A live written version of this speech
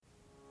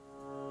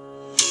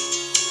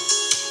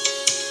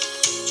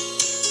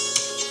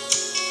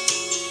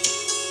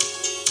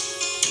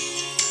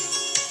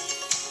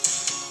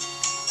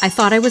I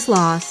thought I was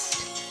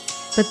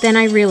lost, but then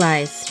I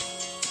realized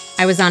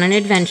I was on an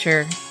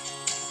adventure,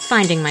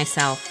 finding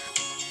myself.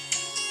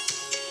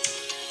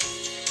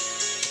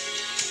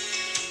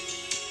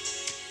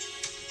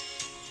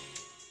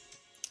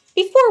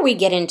 Before we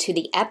get into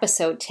the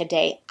episode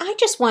today, I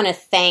just want to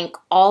thank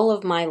all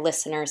of my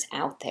listeners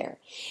out there.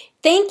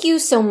 Thank you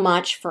so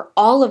much for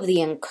all of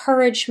the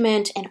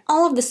encouragement and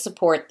all of the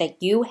support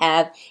that you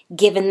have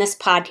given this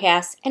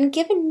podcast and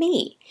given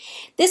me.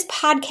 This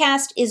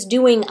podcast is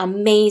doing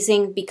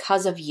amazing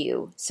because of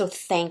you, so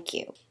thank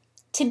you.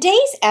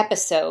 Today's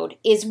episode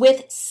is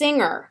with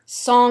singer,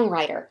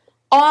 songwriter,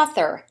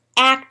 author,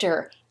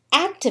 actor,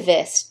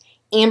 activist,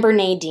 Amber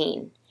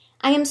Nadine.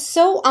 I am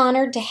so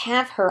honored to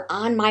have her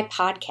on my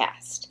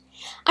podcast.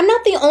 I'm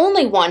not the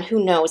only one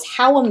who knows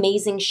how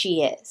amazing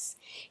she is.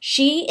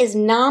 She is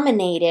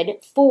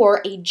nominated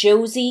for a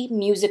Josie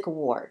Music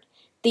Award.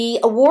 The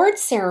award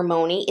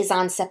ceremony is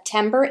on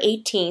September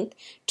 18th,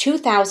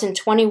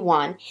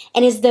 2021,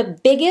 and is the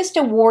biggest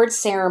award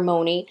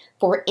ceremony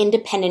for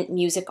independent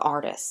music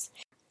artists.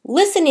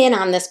 Listen in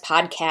on this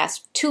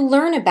podcast to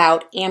learn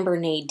about Amber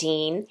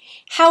Nadine,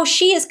 how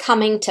she is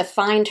coming to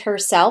find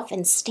herself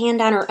and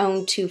stand on her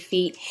own 2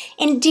 feet,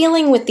 and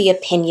dealing with the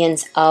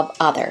opinions of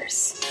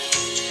others.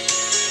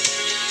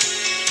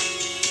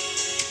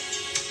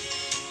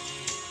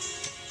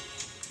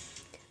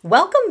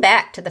 Welcome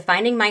back to the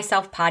Finding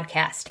Myself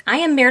podcast. I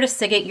am Meredith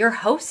Siggett, your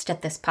host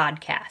at this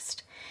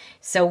podcast.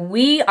 So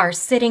we are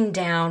sitting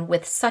down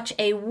with such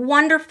a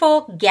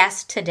wonderful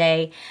guest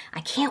today.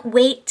 I can't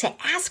wait to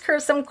ask her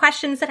some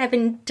questions that I've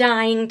been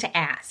dying to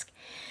ask.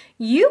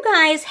 You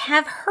guys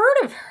have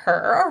heard of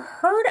her or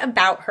heard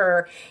about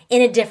her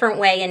in a different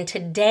way, and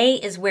today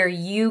is where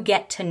you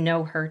get to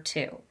know her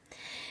too.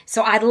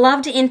 So I'd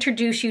love to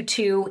introduce you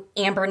to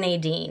Amber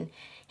Nadine.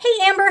 Hey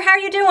Amber, how are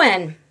you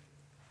doing?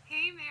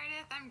 Hey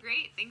Meredith, I'm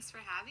great. Thanks for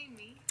having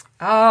me.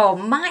 Oh,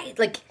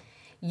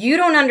 you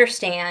don't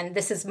understand.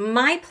 This is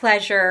my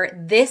pleasure.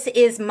 This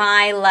is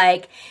my,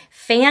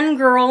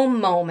 fangirl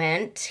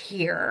moment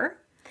here.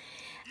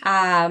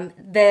 For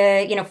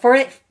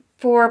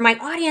my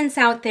audience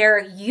out there,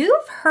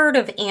 you've heard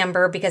of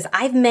Amber because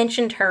I've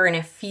mentioned her in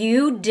a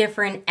few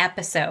different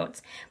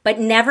episodes, but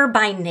never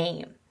by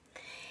name.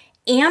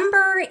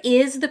 Amber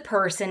is the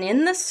person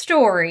in the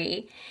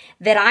story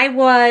that I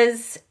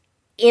was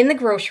in the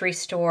grocery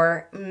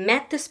store,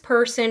 met this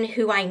person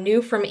who I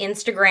knew from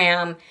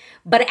Instagram,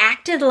 but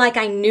acted like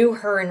I knew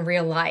her in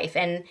real life.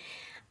 And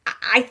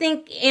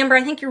Amber,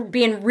 I think you're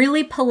being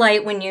really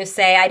polite when you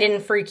say I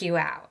didn't freak you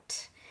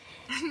out.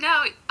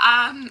 No,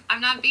 I'm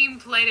not being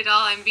polite at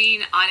all. I'm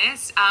being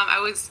honest. I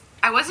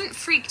wasn't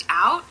freaked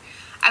out.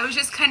 I was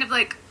just kind of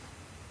like,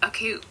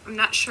 okay, I'm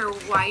not sure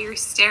why you're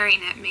staring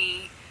at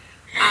me.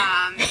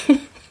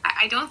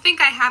 I don't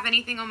think I have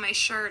anything on my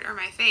shirt or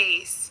my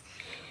face.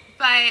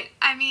 But,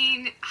 I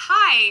mean,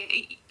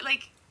 hi,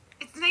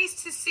 it's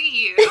nice to see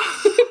you.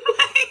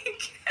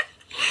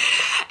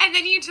 And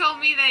then you told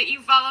me that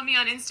you follow me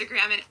on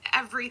Instagram and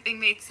everything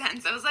made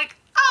sense. I was like,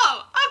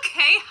 oh,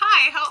 okay,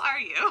 hi, how are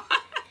you?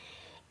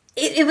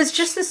 It was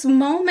just this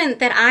moment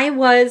that I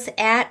was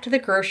at the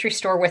grocery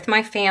store with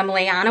my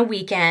family on a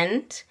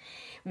weekend.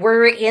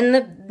 We're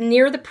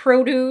near the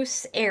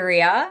produce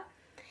area,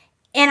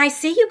 and I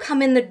see you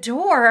come in the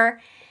door.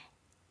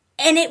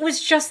 And it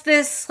was just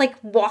this,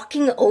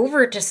 walking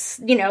over to,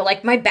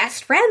 my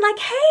best friend, hey,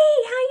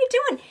 how you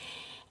doing?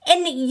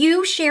 And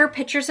you share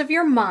pictures of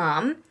your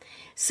mom,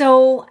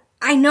 so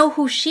I know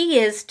who she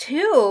is,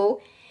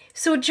 too.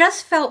 So it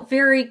just felt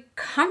very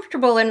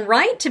comfortable and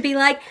right to be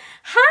like,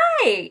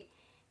 hi.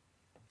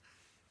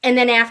 And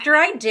then after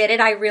I did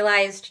it, I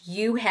realized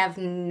you have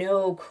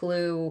no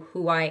clue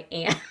who I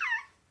am.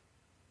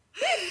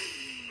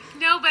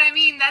 No, but I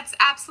mean, that's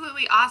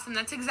absolutely awesome.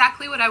 That's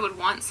exactly what I would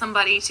want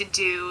somebody to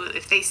do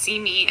if they see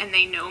me and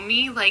they know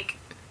me.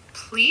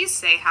 Please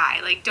say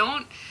hi.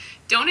 Don't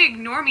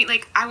ignore me.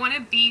 I want to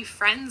be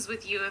friends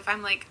with you if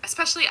I'm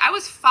especially, I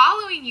was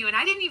following you and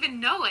I didn't even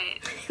know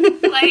it.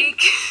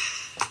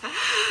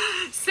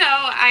 So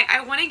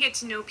I want to get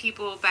to know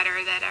people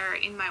better that are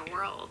in my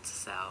world.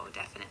 So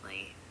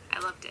definitely,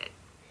 I loved it.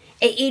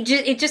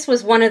 It just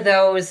was one of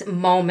those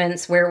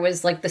moments where it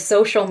was the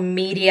social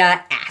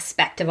media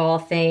aspect of all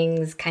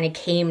things kind of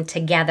came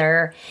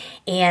together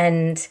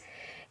and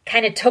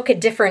kind of took a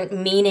different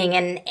meaning,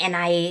 and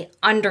I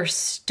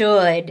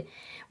understood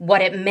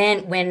what it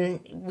meant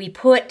when we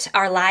put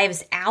our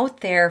lives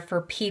out there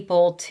for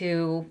people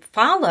to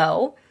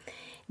follow.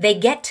 They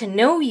get to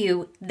know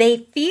you.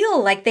 They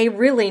feel like they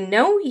really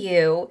know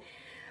you,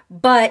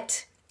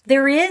 but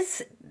there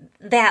is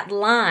that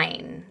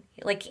line.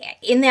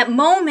 In that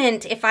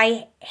moment, if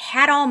I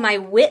had all my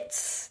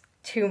wits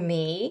to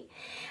me,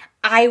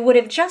 I would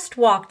have just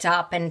walked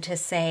up and to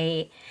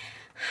say,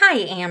 hi,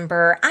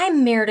 Amber,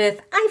 I'm Meredith.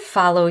 I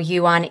follow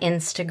you on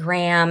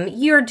Instagram.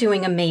 You're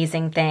doing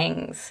amazing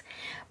things.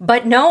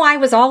 But no, I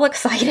was all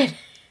excited.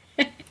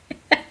 And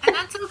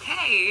that's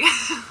okay.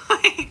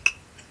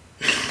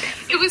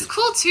 was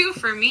cool too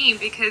for me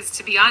because,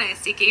 to be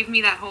honest, it gave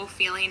me that whole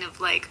feeling of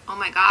like, oh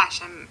my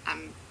gosh,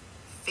 I'm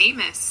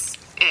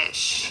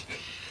famous-ish.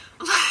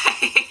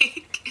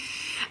 Like,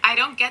 I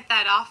don't get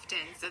that often,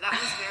 so that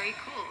was very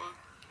cool.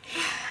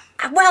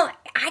 Well,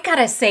 I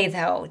gotta say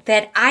though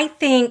that I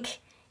think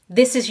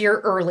this is your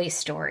early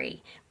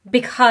story,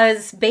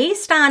 because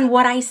based on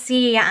what I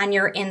see on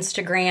your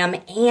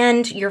Instagram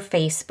and your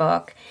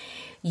Facebook,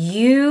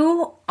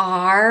 you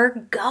are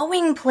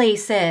going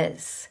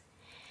places.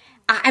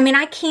 I mean,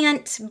 I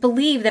can't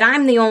believe that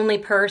I'm the only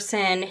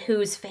person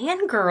who's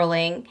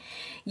fangirling.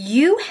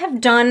 You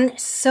have done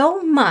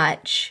so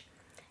much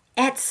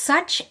at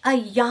such a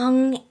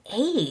young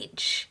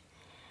age.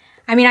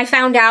 I mean, I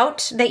found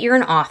out that you're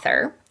an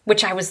author,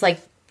 which I was like,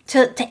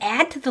 to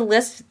add to the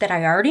list that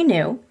I already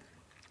knew.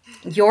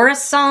 You're a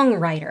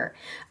songwriter,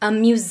 a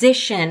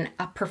musician,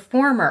 a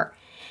performer,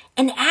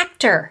 an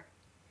actor.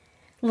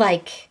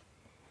 Like,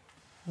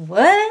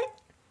 what?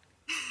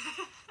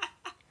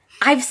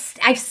 I've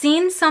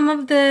seen some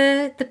of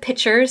the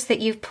pictures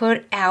that you've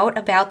put out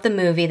about the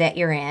movie that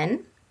you're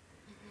in.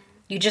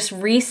 You just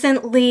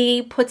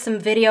recently put some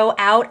video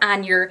out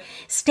on your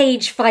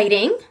stage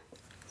fighting.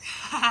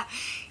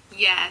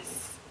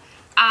 Yes.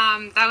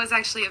 That was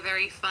actually a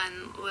very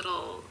fun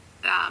little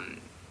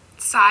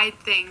side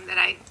thing that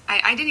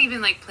I didn't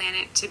even like plan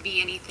it to be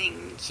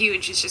anything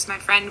huge. It's just my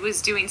friend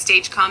was doing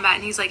stage combat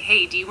and he's like,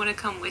 hey, do you want to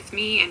come with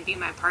me and be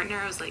my partner?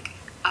 I was like,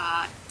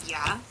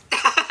 yeah.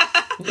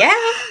 Yeah.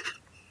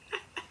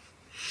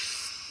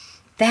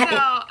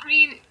 I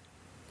mean,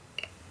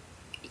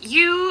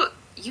 you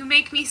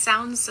make me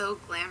sound so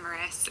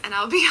glamorous, and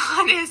I'll be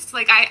honest,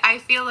 like I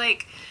feel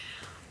like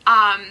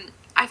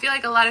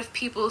a lot of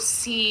people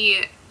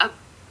see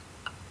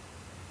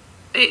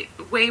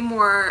way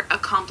more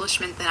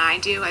accomplishment than I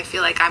do. I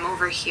feel like I'm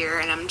over here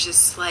and I'm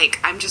just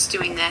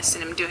doing this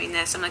and I'm doing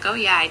this. I'm like, oh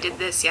yeah, I did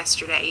this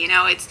yesterday. You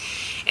know, it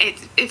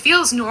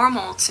feels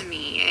normal to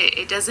me.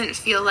 It doesn't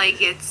feel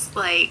like it's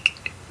like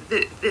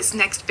this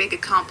next big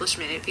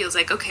accomplishment. It feels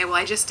like, okay, well,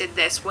 I just did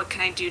this. What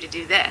can I do to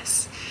do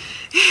this?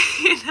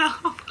 You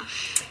know?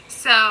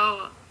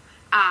 So,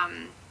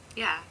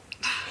 yeah.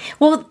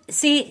 Well,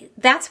 see,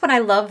 that's what I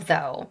love,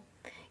 though.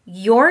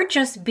 You're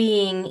just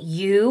being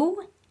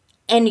you,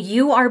 and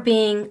you are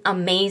being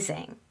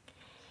amazing.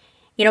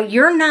 You know,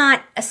 you're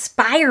not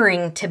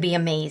aspiring to be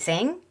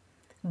amazing,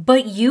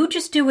 but you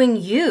just doing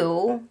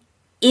you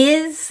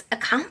is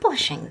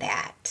accomplishing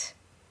that.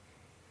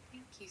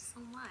 Thank you so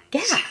much.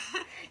 Yeah.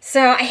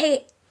 So,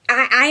 hey,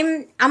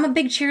 I'm a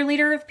big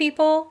cheerleader of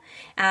people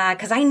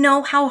because I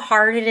know how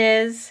hard it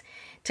is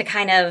to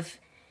kind of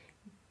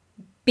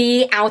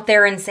be out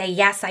there and say,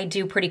 yes, I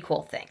do pretty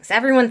cool things.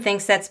 Everyone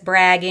thinks that's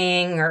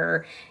bragging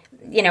or,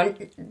 you know,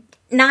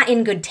 not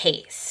in good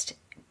taste.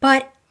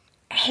 But,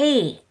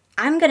 hey,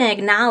 I'm going to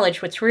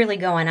acknowledge what's really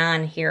going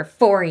on here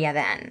for you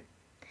then.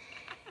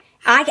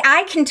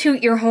 I can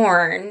toot your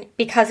horn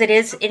because it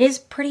is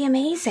pretty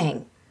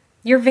amazing.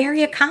 You're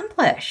very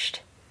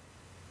accomplished.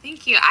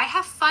 Thank you. I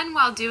have fun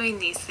while doing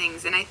these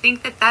things, and I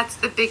think that that's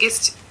the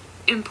biggest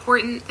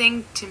important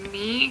thing to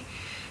me,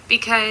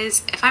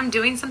 because if I'm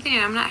doing something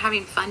and I'm not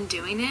having fun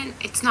doing it,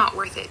 it's not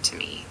worth it to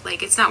me.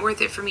 Like, it's not worth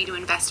it for me to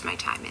invest my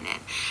time in it.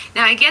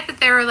 Now, I get that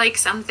there are, like,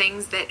 some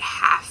things that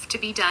have to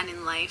be done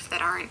in life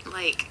that aren't,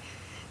 like,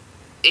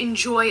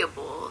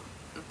 enjoyable,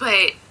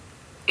 but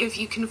if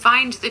you can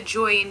find the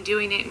joy in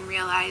doing it and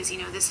realize, you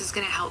know, this is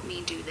going to help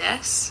me do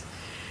this,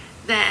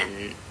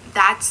 then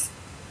that's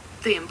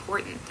the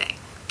important thing.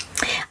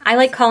 I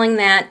like calling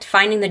that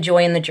finding the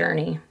joy in the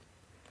journey.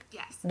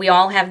 Yes. We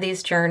all have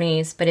these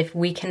journeys, but if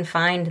we can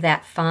find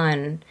that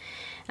fun,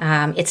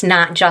 it's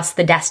not just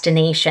the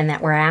destination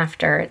that we're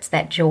after. It's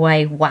that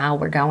joy while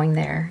we're going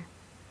there.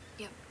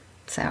 Yep.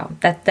 So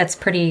that's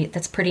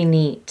pretty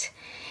neat.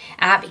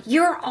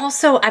 You're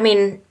also, I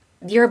mean,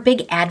 you're a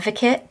big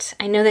advocate.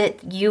 I know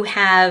that you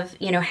have,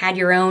 you know, had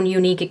your own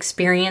unique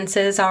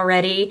experiences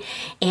already,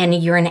 and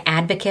you're an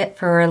advocate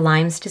for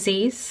Lyme's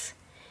disease.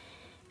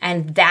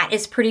 And that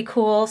is pretty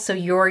cool. So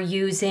you're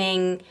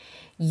using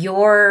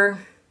your,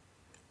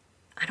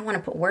 I don't want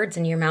to put words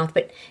in your mouth,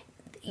 but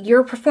you're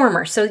a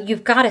performer. So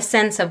you've got a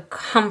sense of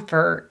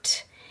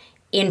comfort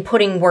in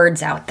putting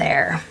words out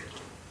there.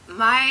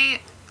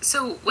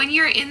 So when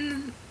you're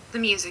in the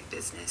music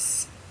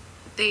business,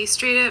 they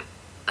straight up,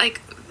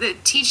 like the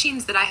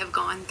teachings that I have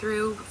gone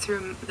through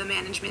the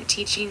management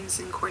teachings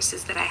and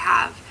courses that I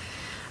have,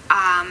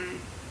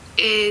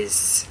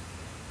 is,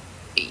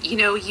 you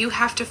know, you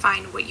have to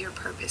find what your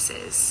purpose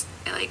is,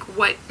 like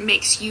what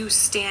makes you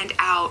stand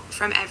out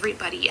from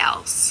everybody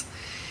else,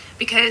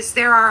 because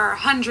there are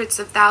hundreds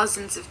of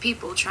thousands of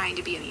people trying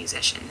to be a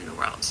musician in the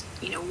world.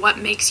 You know, what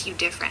makes you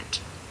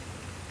different?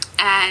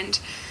 And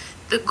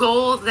the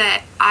goal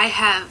that I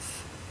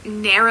have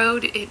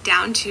narrowed it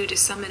down to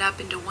sum it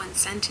up into one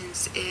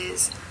sentence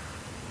is,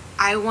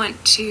 I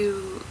want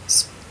to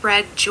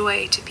spread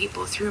joy to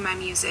people through my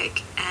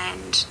music,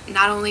 and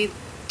not only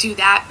do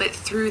that, but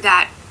through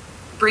that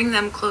bring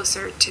them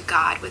closer to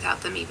God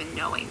without them even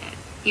knowing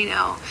it. You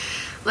know,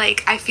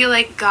 Like, I feel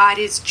like God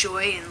is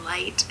joy and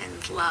light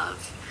and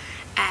love,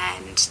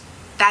 and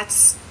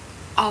that's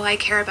all I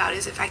care about,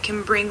 is if I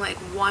can bring like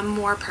one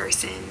more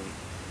person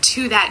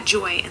to that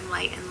joy and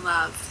light and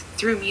love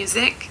through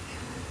music,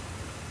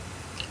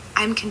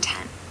 I'm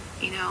content,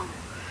 you know?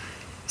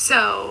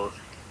 So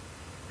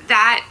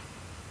that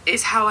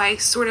is how I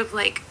sort of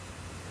like,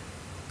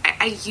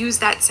 I use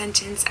that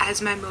sentence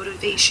as my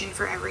motivation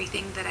for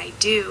everything that I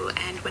do.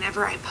 And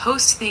whenever I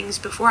post things,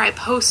 before I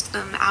post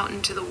them out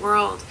into the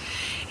world,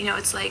 you know,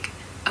 it's like,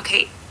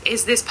 okay,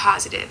 is this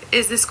positive?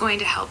 Is this going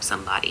to help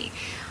somebody?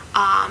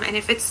 And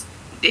if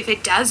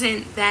it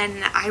doesn't,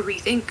 then I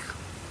rethink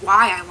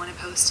why I want to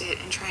post it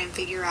and try and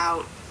figure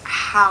out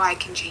how I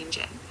can change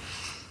it.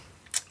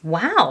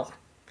 Wow.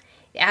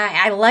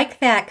 I like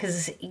that,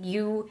 because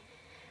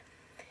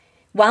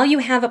while you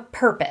have a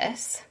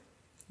purpose,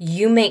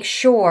 you make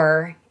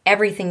sure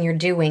everything you're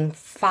doing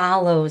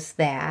follows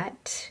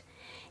that.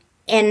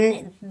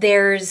 And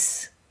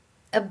there's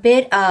a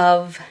bit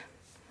of,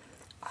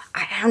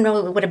 I don't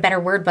know what a better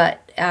word,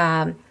 but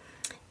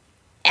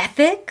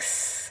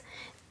ethics,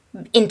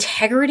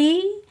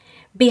 integrity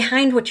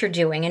behind what you're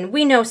doing. And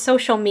we know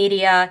social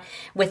media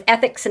with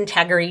ethics,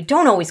 integrity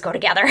don't always go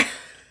together.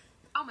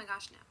 Oh my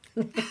gosh,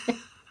 no.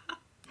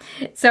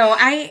 So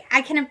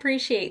I can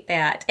appreciate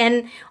that.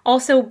 And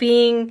also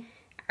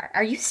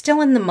are you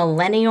still in the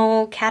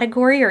millennial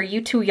category, or are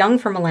you too young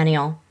for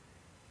millennial?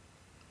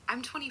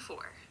 I'm 24.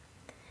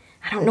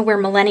 I don't know where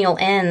millennial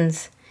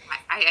ends.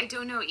 I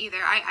don't know either.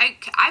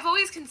 I've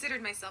always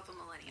considered myself a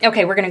millennial.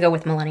 Okay, we're going to go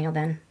with millennial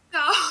then.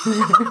 No.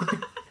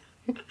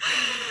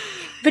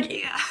 But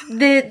yeah.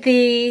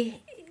 the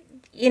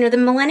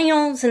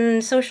millennials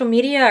and social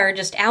media are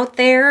just out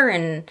there,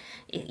 and,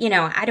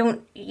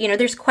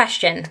 there's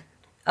question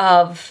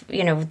of,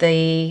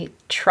 the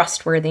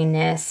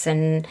trustworthiness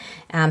and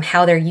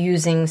how they're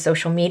using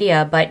social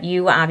media, but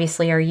you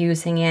obviously are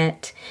using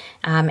it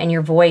and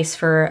your voice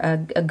for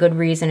a good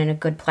reason and a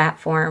good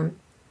platform.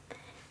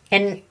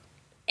 And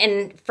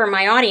for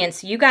my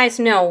audience, you guys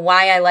know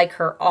why I like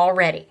her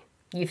already.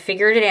 You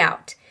figured it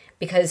out,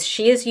 because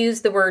she has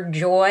used the word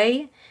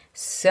joy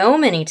so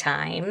many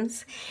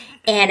times.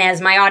 And as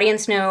my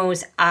audience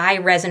knows, I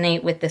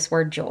resonate with this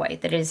word joy.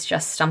 That is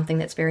just something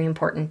that's very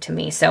important to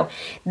me. So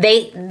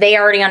they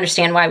already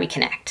understand why we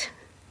connect.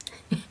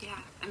 Yeah,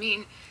 I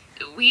mean,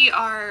 we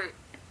are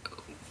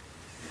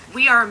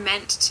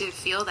meant to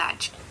feel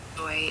that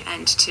joy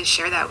and to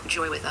share that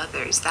joy with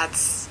others.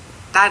 That's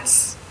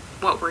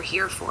what we're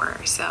here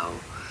for. So,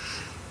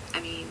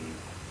 I mean,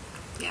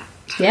 yeah.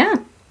 Yeah.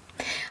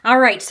 All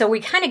right, so we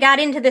kind of got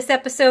into this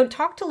episode,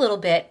 talked a little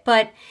bit,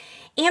 but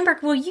Amber,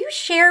 will you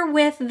share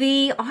with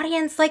the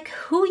audience, like,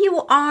 who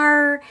you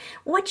are,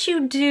 what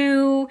you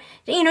do,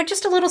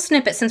 just a little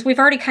snippet, since we've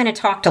already kind of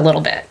talked a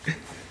little bit.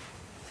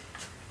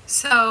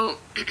 So,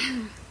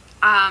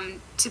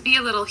 to be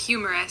a little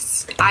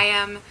humorous, I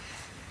am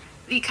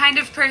the kind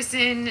of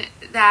person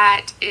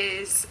that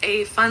is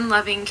a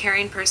fun-loving,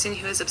 caring person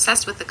who is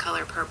obsessed with the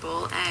color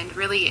purple and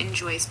really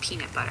enjoys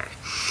peanut butter.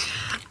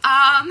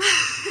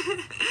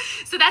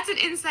 So that's an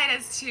insight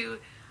as to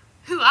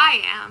who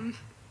I am.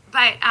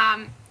 But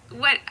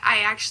what I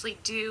actually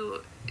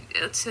do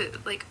to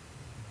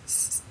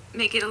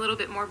make it a little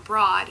bit more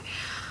broad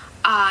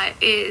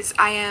is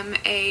I am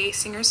a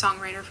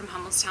singer-songwriter from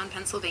Hummelstown,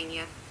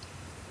 Pennsylvania.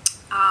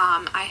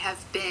 I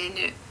have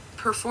been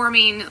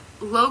performing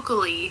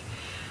locally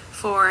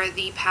for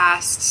the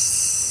past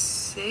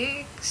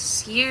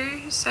 6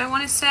 years, I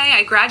want to say.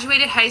 I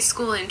graduated high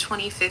school in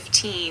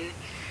 2015,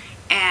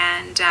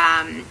 and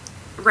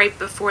right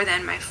before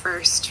then my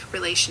first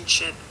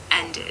relationship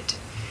ended.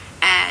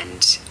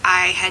 And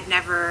I had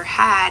never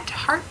had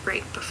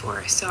heartbreak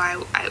before,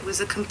 so it was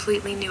a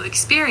completely new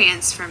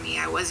experience for me.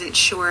 I wasn't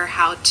sure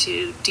how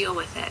to deal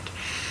with it.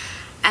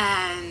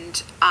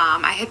 And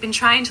I had been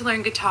trying to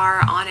learn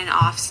guitar on and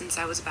off since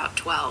I was about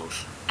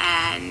 12.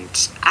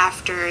 And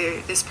after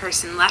this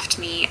person left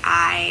me,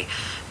 I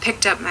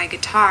picked up my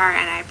guitar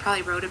and I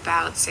probably wrote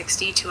about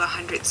 60 to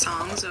 100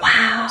 songs over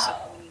the course of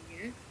 1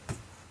 year.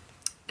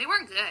 They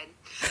weren't good.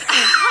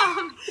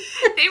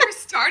 They were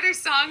starter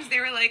songs. They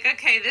were like,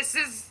 okay, this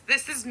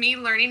is me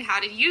learning how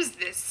to use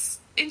this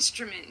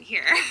instrument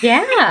here.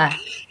 Yeah.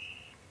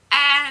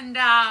 And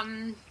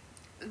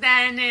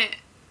then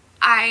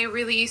I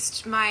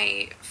released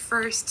my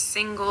first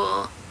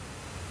single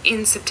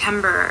in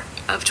September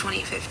of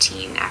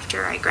 2015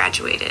 after I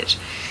graduated,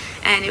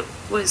 and it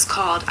was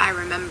called I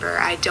Remember.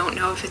 I don't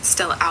know if it's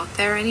still out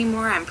there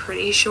anymore. I'm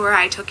pretty sure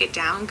I took it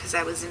down because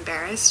I was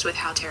embarrassed with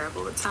how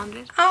terrible it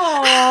sounded.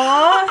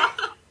 Aww.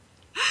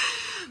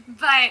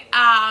 But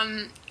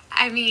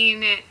I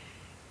mean,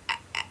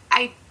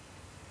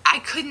 I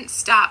couldn't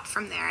stop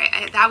from there.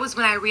 That was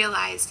when I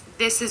realized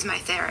this is my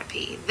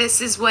therapy. This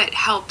is what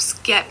helps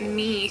get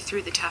me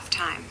through the tough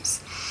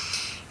times.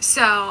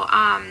 So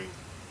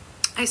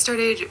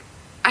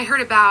I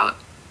heard about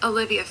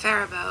Olivia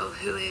Faribault,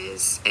 who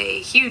is a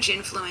huge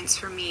influence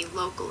for me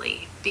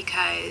locally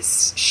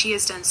because she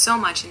has done so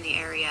much in the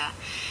area.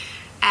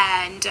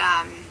 And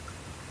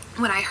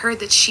when I heard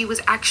that she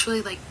was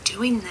actually like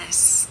doing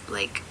this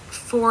like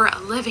for a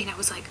living, I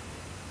was like,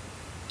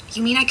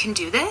 you mean I can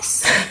do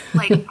this?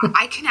 Like,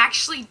 I can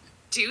actually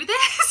do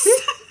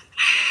this?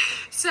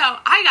 So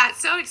I got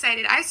so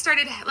excited. I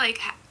started like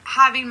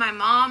having my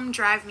mom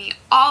drive me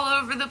all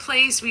over the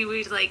place. We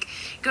would like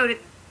go to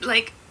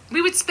like,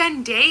 we would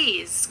spend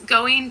days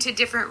going to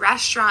different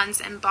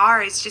restaurants and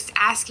bars just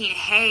asking,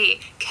 hey,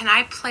 can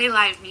I play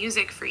live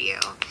music for you?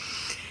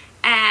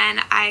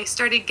 And I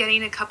started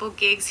getting a couple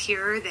gigs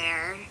here or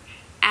there.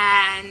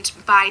 And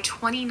by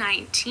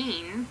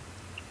 2019,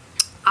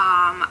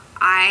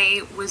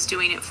 I was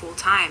doing it full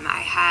time. I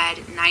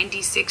had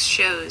 96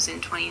 shows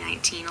in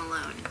 2019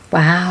 alone.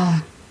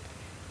 Wow.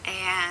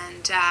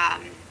 And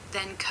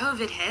then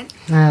COVID hit.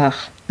 Ugh.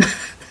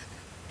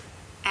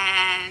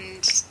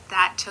 And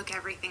that took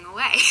everything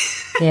away.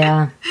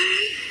 Yeah.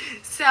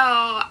 So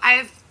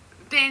I've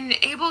been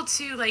able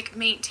to like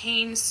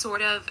maintain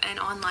sort of an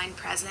online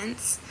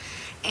presence,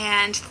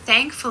 and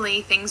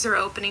thankfully things are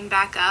opening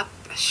back up.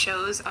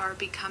 Shows are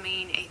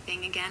becoming a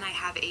thing again. I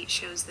have 8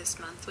 shows this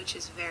month, which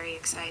is very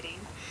exciting.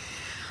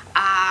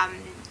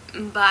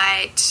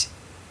 But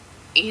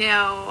you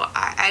know,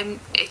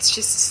 it's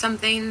just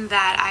something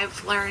that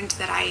I've learned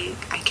that I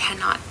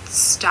cannot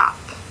stop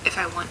if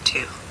I want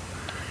to.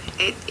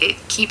 It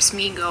keeps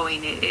me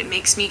going. It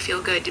makes me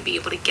feel good to be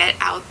able to get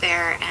out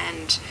there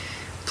and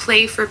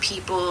play for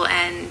people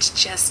and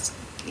just,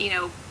 you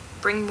know,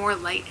 bring more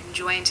light and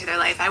joy into their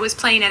life. I was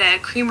playing at a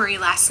creamery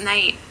last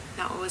night.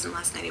 No, it wasn't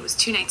last night. It was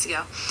 2 nights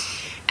ago.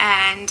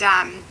 And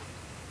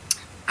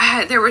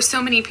there were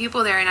so many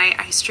people there, and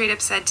I straight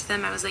up said to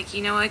them, I was like,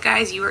 you know what,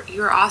 guys,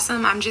 you're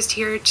awesome. I'm just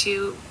here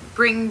to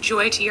bring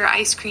joy to your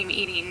ice cream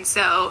eating.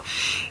 So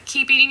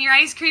keep eating your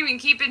ice cream and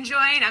keep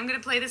enjoying. I'm going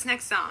to play this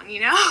next song, you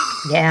know?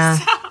 Yeah.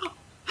 So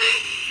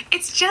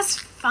it's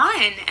just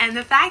fun. And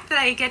the fact that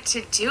I get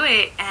to do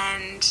it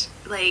and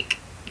like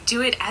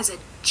do it as a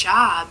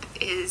job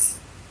is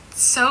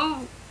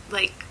so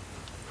like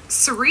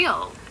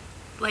surreal.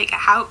 Like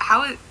how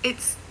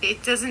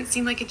it doesn't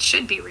seem like it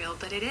should be real,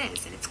 but it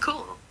is, and it's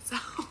cool. So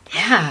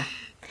yeah.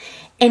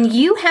 And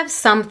you have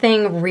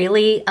something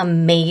really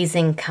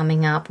amazing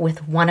coming up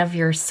with one of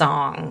your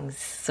songs.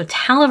 So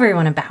tell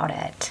everyone about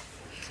it.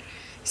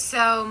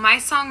 So my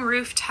song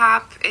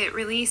Rooftop, it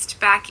released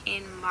back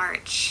in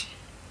March,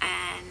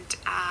 and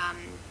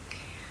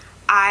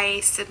I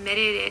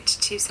submitted it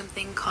to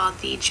something called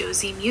the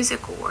Josie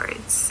Music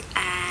Awards,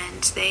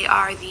 and they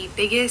are the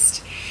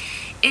biggest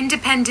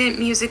independent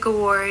music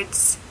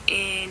awards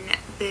in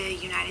the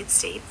United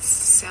States.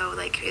 So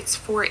like it's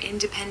for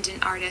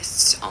independent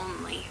artists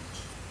only.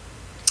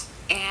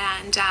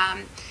 And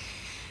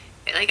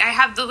like I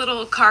have the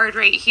little card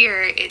right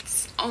here.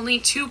 It's only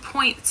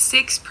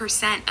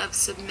 2.6% of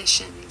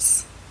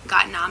submissions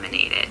got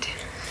nominated.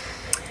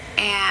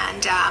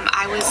 And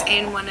I was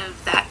in one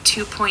of that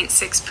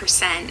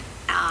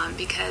 2.6%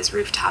 because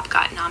Rooftop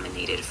got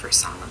nominated for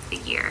Song of the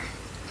Year.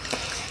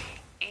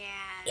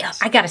 And Yeah,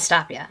 I got to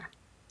stop you.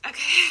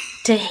 Okay.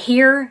 To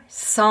hear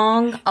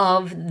Song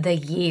of the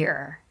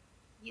Year.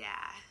 Yeah.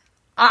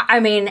 I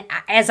mean,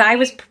 as I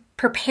was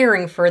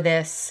preparing for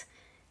this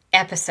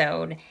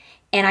episode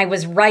and I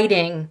was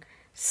writing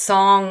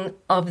Song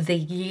of the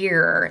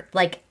Year,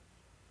 like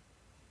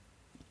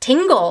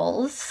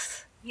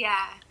tingles.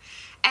 Yeah.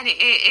 And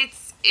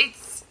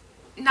it's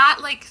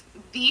not like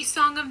the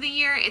Song of the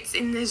Year. It's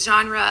in the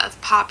genre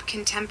of pop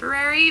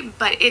contemporary,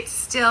 but it's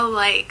still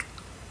like,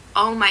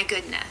 oh my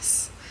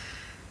goodness,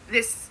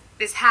 this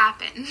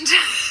happened.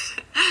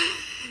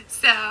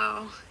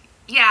 So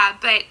yeah,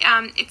 but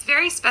it's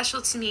very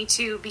special to me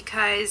too,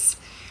 because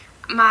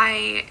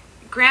my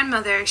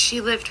grandmother,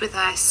 she lived with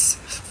us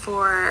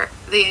for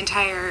the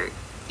entire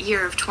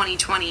year of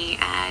 2020,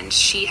 and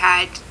she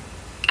had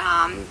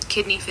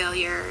kidney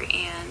failure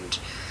and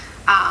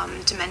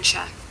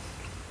dementia,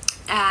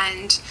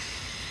 and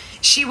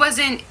she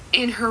wasn't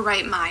in her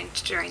right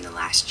mind during the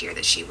last year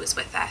that she was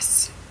with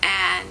us.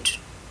 And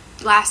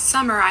last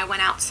summer I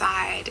went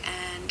outside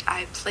and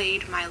I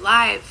played my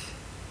live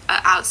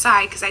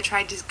outside, because I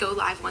tried to go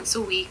live once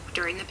a week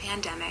during the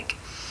pandemic.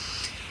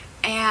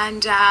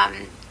 And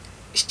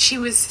she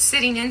was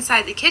sitting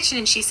inside the kitchen,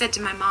 and she said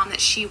to my mom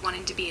that she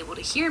wanted to be able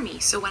to hear me.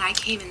 So when I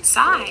came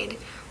inside,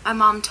 my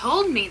mom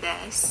told me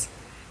this,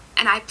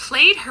 and I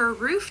played her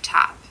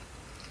Rooftop.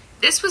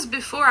 This was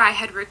before I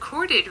had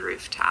recorded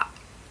Rooftop.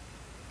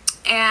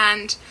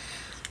 And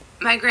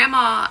my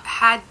grandma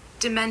had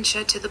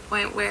dementia to the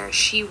point where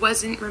she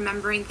wasn't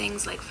remembering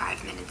things like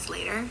 5 minutes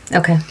later.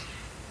 Okay.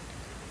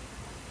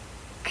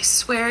 I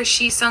swear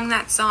she sung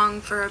that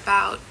song for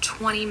about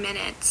 20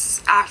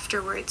 minutes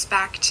afterwards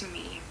back to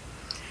me.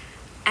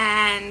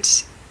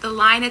 And the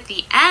line at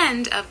the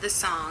end of the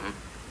song,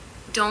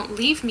 "Don't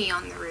Leave Me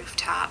on the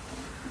Rooftop,"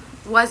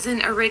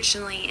 wasn't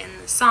originally in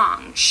the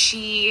song.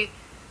 She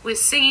was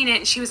singing it,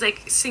 and she was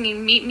like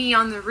singing "Meet Me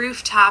on the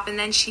Rooftop," and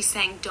then she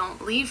sang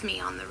 "Don't Leave Me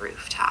on the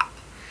Rooftop."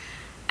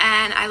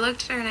 And I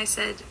looked at her and I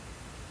said,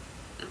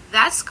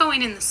 that's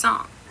going in the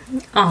song.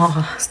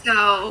 Oh.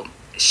 So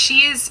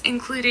she is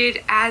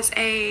included as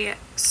a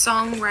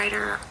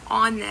songwriter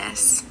on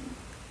this.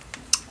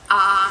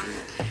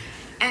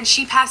 And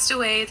she passed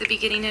away at the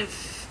beginning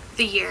of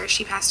the year.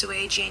 She passed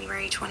away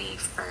January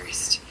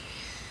 21st.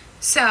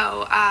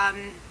 So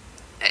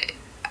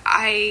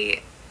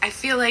I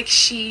feel like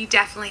she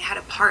definitely had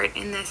a part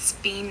in this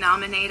being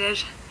nominated.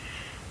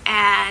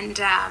 And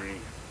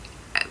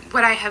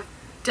what I have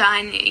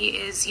done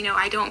is,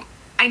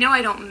 I know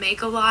I don't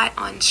make a lot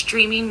on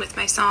streaming with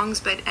my songs,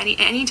 but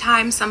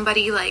anytime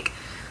somebody like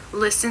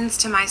listens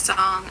to my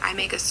song, I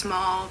make a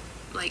small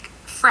like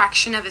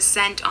fraction of a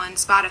cent on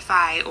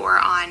Spotify or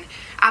on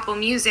Apple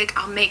Music.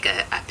 I'll make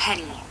a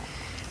penny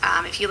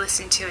if you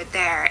listen to it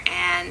there.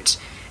 And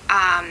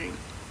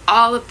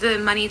all of the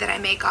money that I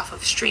make off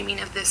of streaming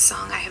of this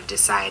song, I have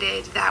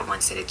decided that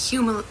once it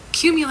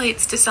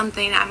accumulates to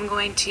something, I'm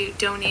going to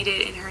donate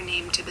it in her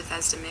name to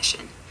Bethesda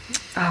Mission.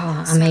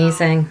 Oh,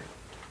 amazing.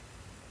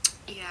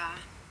 So, yeah.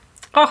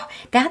 Oh,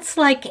 that's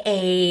like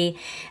a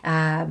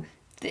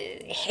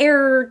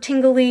hair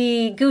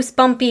tingly,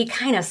 goosebumpy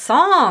kind of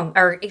song,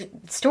 or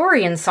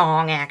story and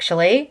song,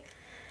 actually.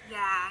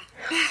 Yeah.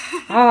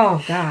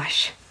 Oh,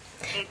 gosh.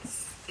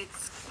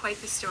 It's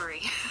quite the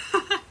story.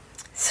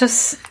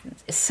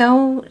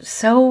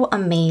 So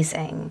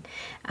amazing.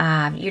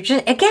 You're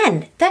just,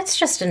 again, that's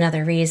just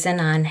another reason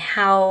on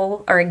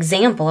how, or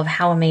example of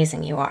how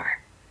amazing you are.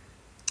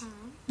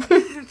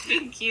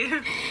 Thank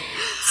you.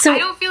 So I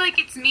don't feel like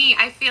it's me.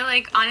 I feel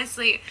like,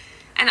 honestly,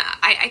 and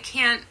I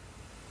can't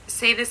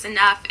say this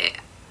enough,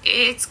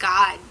 it's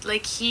God.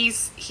 Like,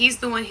 he's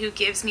the one who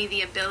gives me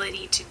the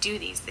ability to do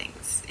these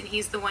things, and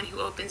he's the one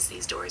who opens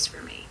these doors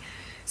for me.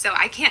 So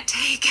I can't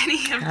take any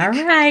of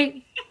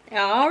it.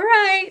 All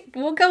right.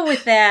 We'll go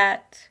with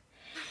that.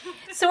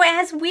 So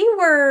as we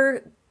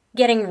were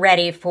getting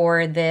ready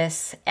for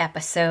this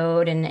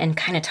episode and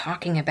kind of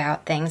talking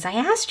about things, I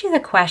asked you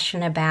the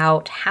question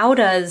about how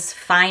does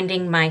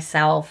finding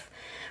myself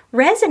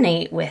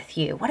resonate with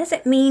you? What does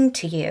it mean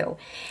to you?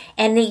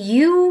 And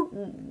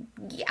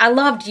I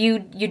loved you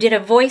did a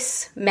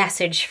voice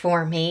message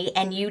for me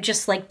and you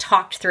just like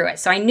talked through it.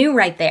 So I knew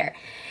right there.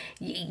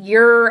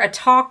 You're a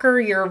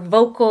talker, you're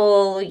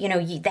vocal,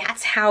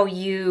 that's how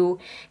you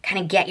kind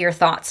of get your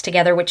thoughts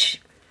together,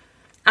 which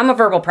I'm a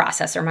verbal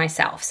processor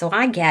myself, so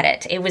I get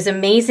it. It was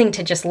amazing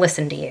to just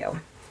listen to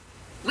you.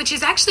 Which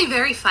is actually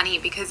very funny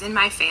because in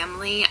my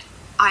family,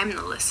 I'm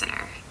the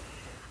listener.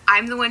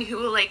 I'm the one who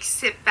will like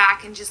sit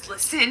back and just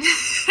listen.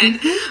 And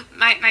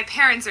my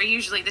parents are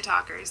usually the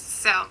talkers.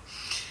 So,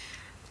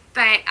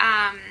 but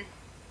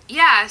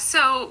yeah,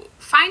 so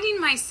finding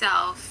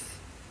myself,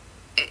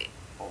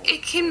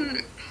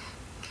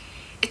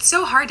 it's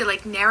so hard to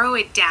like narrow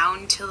it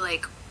down to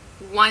like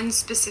one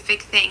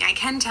specific thing. I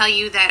can tell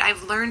you that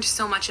I've learned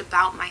so much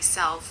about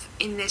myself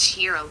in this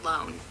year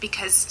alone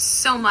because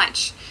so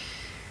much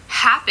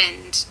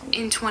happened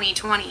in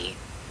 2020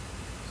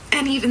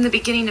 and even the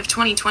beginning of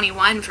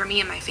 2021 for me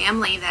and my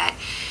family that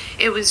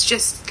it was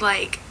just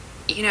like,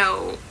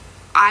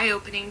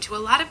 eye-opening to a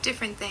lot of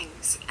different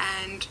things.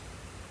 And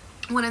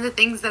one of the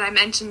things that I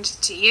mentioned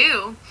to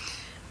you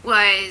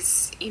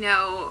was,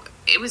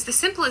 it was the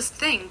simplest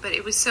thing, but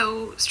it was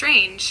so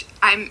strange.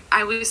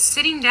 I was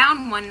sitting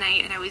down one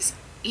night and I was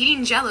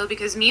eating Jell-O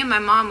because me and my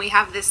mom, we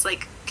have this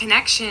like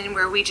connection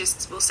where we'll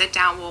sit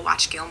down, we'll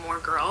watch Gilmore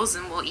Girls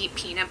and we'll eat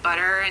peanut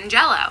butter and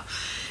Jell-O.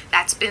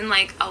 That's been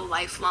like a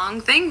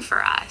lifelong thing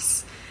for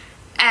us.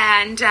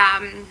 And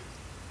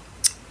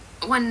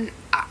one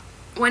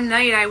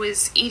night I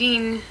was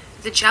eating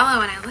the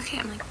Jell-O and I look at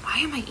it, I'm like, why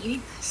am I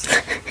eating this?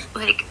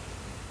 Like,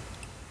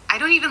 I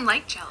don't even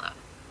like Jell-O.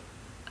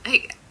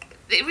 Like,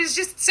 it was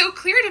just so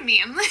clear to me.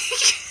 I'm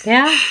like,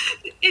 yeah,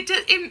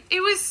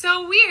 it was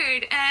so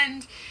weird.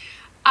 And,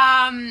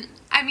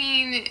 I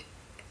mean,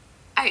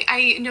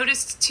 I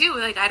noticed too,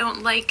 like, I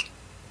don't like,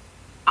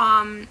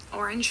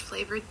 orange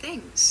flavored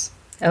things.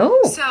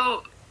 Oh.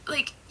 So,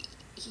 like,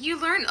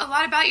 you learn a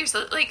lot about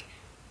yourself. Like,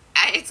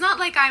 it's not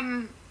like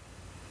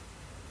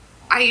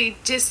I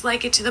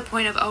dislike it to the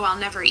point of, oh, I'll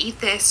never eat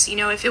this.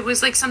 If it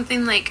was like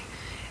something like,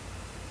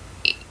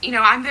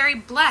 I'm very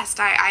blessed.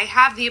 I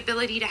have the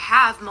ability to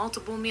have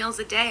multiple meals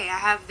a day. I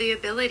have the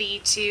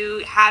ability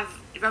to have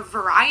a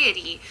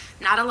variety.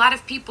 Not a lot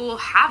of people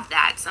have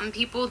that. Some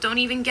people don't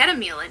even get a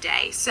meal a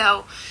day.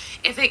 So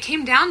if it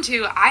came down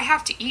to I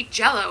have to eat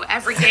Jell-O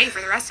every day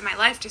for the rest of my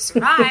life to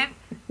survive,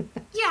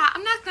 yeah,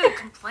 I'm not going to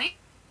complain.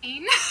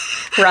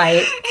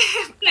 Right.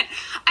 But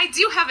I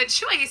do have a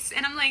choice,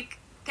 and I'm like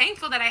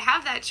thankful that I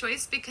have that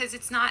choice because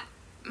it's not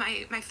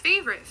my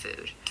favorite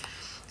food.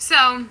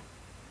 So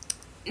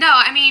no,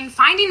 I mean,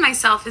 finding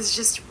myself is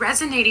just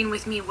resonating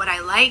with me, what I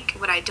like,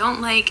 what I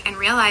don't like, and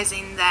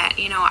realizing that,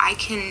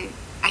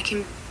 I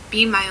can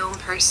be my own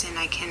person.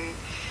 I can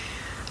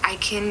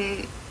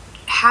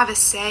have a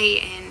say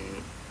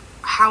in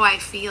how I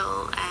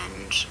feel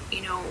and,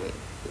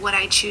 what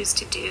I choose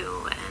to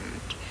do.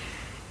 And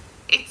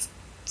it's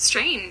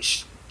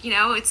strange,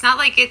 it's not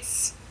like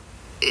it's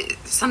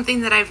something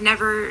that I've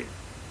never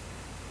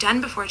done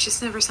before. It's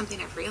just never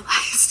something I've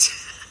realized.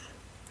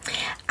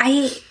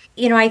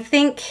 I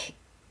think,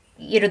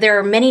 there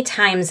are many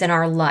times in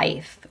our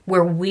life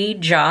where we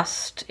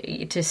just,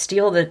 to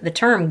steal the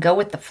term, go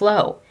with the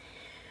flow.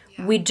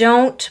 Yeah. We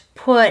don't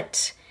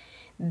put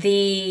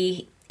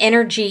the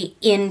energy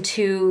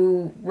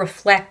into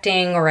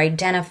reflecting or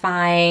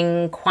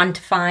identifying,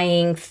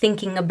 quantifying,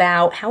 thinking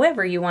about,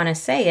 however you want to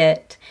say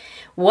it,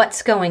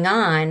 what's going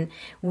on.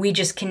 We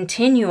just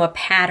continue a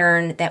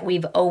pattern that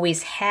we've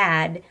always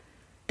had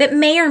that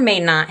may or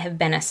may not have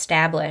been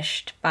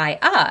established by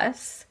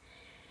us,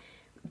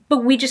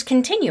 but we just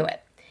continue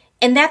it.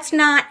 And that's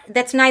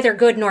neither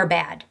good nor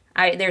bad.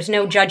 There's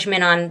no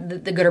judgment on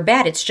the good or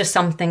bad. It's just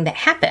something that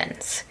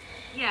happens.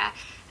 Yeah.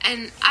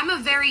 And I'm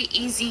a very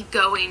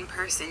easygoing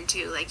person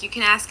too. Like, you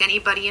can ask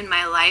anybody in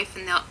my life,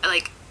 and they'll,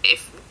 like,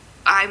 if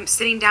I'm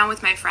sitting down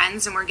with my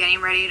friends and we're getting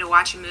ready to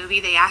watch a movie,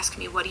 they ask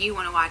me, what do you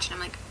want to watch? And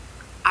I'm like,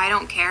 I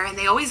don't care. And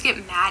they always get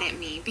mad at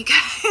me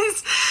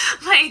because,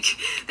 like,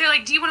 they're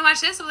like, do you want to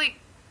watch this? I'm like,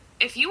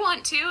 if you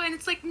want to. And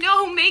it's like,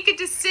 no, make a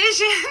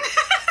decision.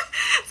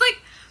 It's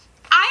like,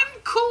 I'm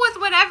cool with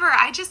whatever.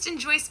 I just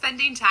enjoy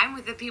spending time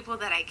with the people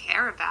that I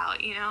care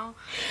about,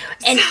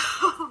 And,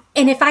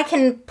 and if I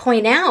can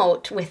point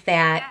out with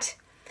that,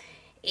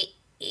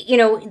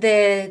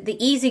 the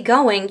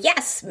easygoing,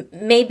 yes,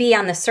 maybe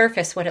on the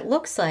surface what it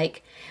looks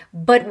like,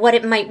 but what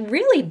it might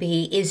really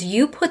be is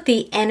you put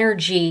the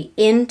energy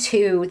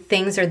into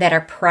things that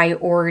are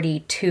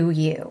priority to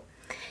you.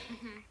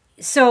 Mm-hmm.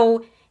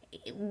 So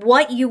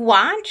what you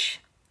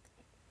watch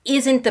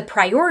isn't the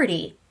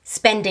priority.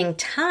 Spending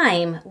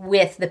time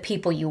with the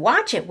people you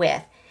watch it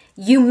with,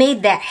 you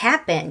made that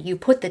happen. You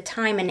put the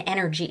time and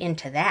energy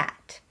into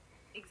that.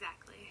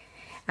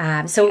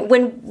 Exactly. So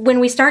when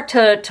we start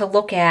to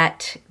look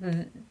at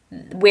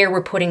where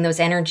we're putting those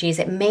energies,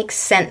 it makes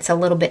sense a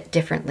little bit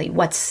differently.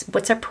 What's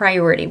a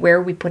priority? Where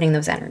are we putting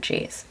those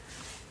energies?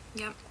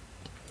 Yep.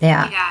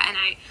 Yeah. Yeah, and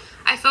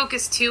I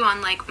focus too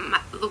on like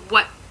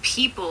what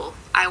people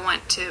I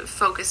want to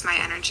focus my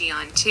energy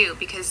on too,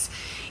 because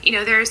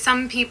there are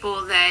some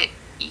people that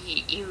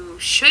you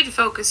should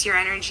focus your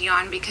energy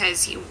on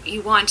because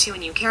you want to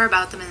and you care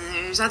about them, and then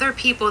there's other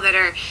people that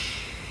are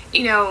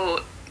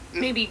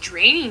maybe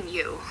draining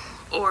you,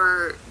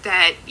 or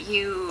that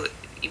you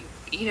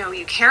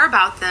care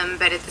about them,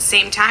 but at the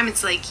same time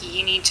it's like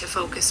you need to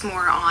focus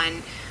more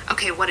on,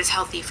 okay, what is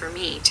healthy for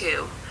me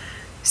too.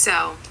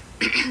 So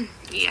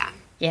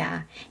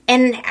yeah.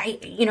 And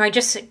I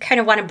just kind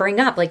of want to bring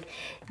up, like,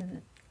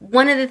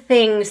 one of the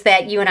things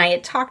that you and I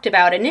had talked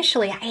about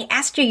initially, I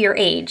asked you your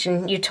age,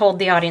 and you told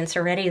the audience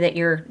already that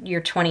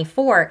you're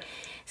 24.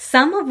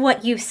 Some of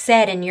what you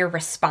said in your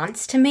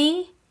response to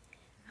me,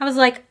 I was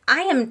like,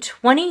 I am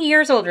 20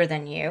 years older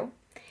than you,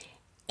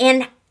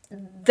 and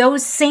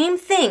those same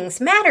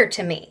things matter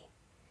to me.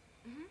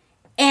 Mm-hmm.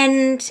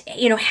 And,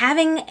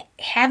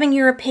 having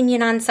your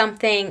opinion on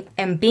something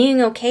and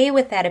being okay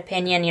with that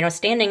opinion,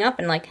 standing up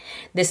and like,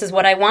 this is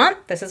what I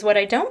want, this is what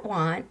I don't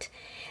want.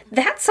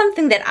 That's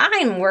something that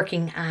I'm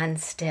working on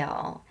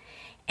still.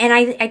 And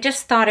I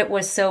just thought it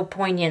was so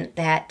poignant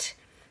that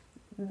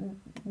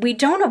we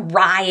don't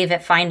arrive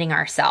at finding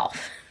ourselves.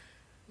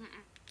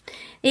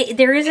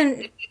 There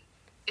isn't...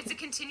 It's a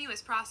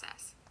continuous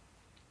process.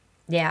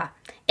 Yeah.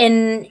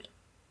 And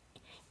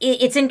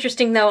it's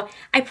interesting, though.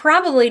 I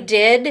probably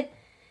did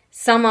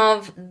some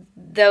of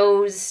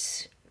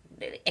those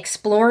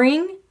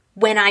exploring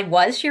when I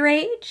was your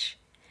age.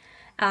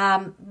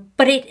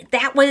 But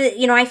that was,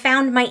 I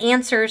found my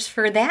answers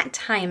for that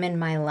time in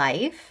my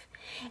life,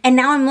 and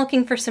now I'm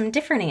looking for some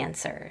different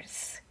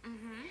answers.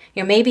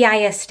 Mm-hmm. Maybe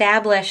I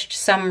established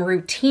some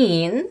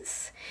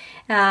routines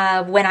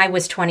when I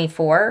was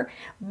 24,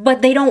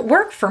 but they don't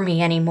work for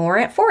me anymore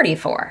at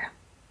 44.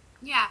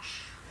 Yeah.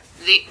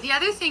 The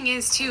other thing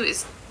is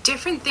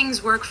different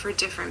things work for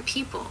different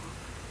people.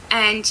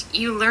 And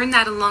you learn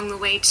that along the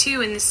way too,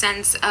 in the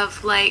sense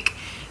of like,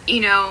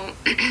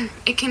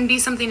 it can be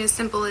something as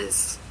simple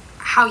as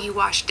how you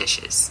wash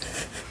dishes.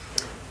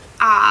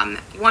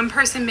 One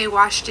person may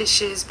wash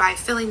dishes by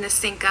filling the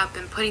sink up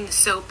and putting the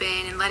soap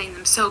in and letting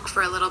them soak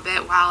for a little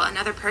bit, while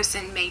another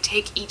person may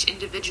take each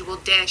individual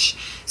dish,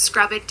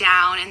 scrub it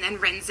down, and then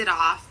rinse it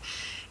off.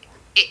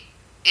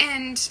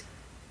 And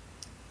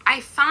I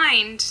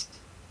find,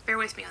 bear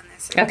with me on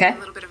this, okay, a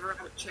little bit of a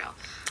rabbit trail.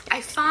 I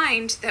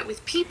find that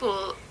with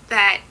people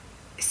that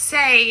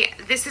say,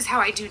 this is how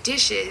I do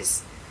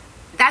dishes,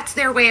 that's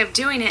their way of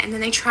doing it, and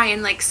then they try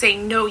and like say,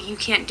 no, you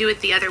can't do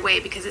it the other way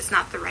because it's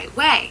not the right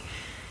way.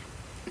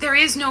 There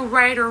is no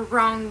right or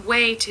wrong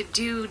way to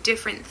do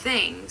different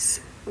things.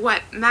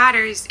 What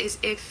matters is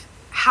if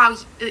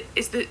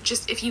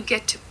you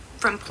get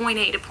from point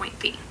A to point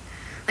B.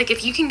 Like,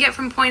 if you can get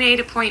from point A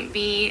to point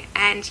B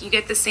and you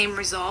get the same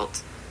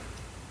result,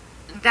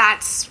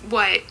 that's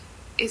what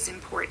is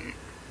important.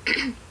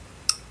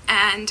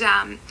 And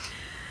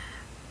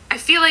I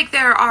feel like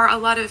there are a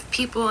lot of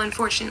people,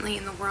 unfortunately,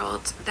 in the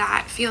world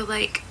that feel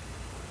like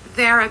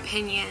their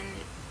opinion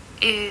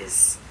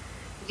is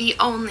the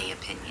only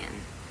opinion.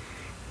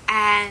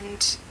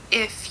 And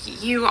if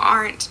you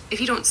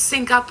don't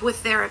sync up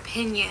with their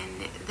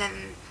opinion,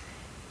 then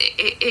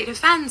it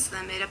offends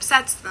them, it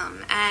upsets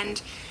them.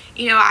 And,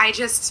 you know, I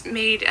just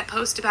made a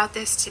post about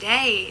this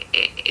today.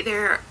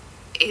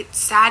 It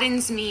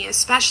saddens me,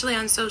 especially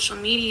on social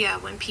media,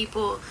 when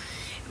people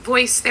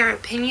voice their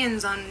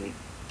opinions on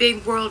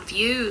big world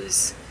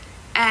views,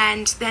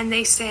 and then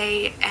they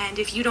say, and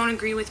if you don't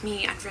agree with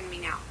me, unfriend me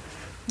now.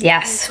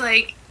 Yes. And it's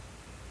like,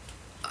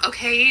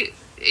 okay,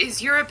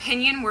 is your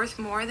opinion worth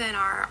more than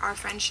our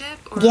friendship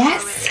or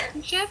yes. our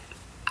relationship?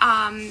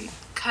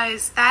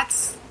 Because that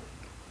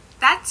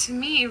to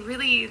me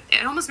really,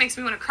 it almost makes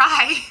me want to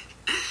cry.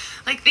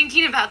 Like,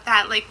 thinking about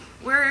that, like,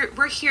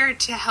 we're here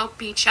to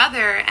help each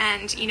other,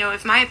 and, you know,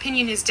 if my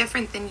opinion is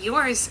different than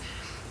yours,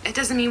 it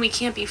doesn't mean we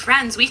can't be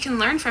friends. We can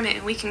learn from it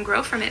and we can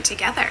grow from it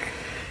together.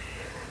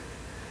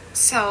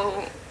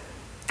 So,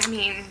 I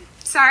mean,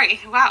 sorry.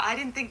 Wow, I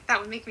didn't think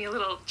that would make me a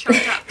little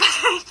choked up.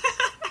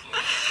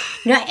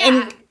 No,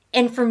 Yeah.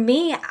 and for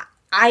me,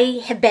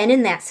 I have been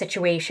in that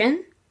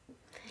situation.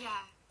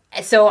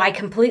 Yeah. So I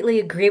completely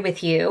agree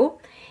with you.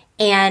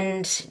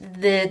 And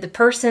the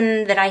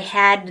person that I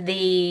had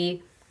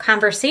the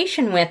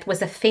conversation with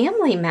was a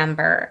family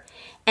member.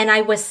 And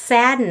I was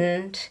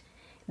saddened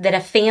that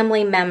a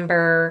family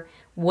member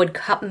would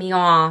cut me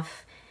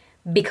off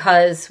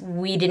because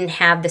we didn't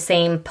have the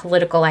same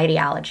political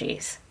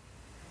ideologies.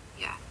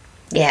 Yeah.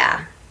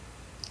 Yeah.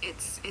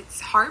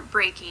 It's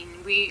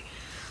heartbreaking. We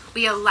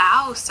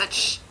allow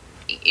such,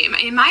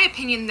 in my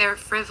opinion, they're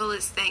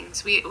frivolous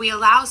things. We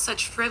allow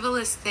such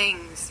frivolous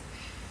things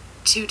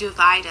to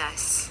divide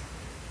us.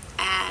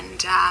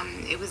 And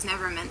it was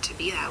never meant to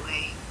be that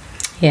way.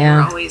 Yeah.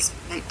 We're always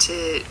meant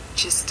to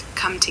just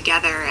come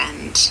together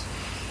and,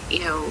 you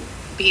know,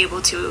 be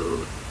able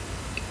to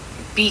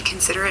be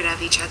considerate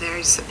of each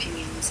other's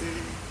opinions and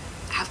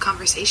have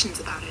conversations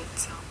about it.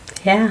 So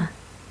Yeah.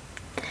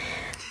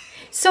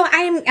 So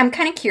I'm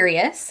kind of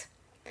curious.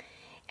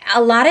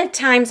 A lot of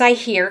times I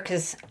hear,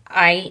 because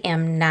I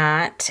am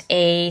not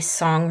a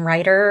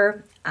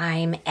songwriter,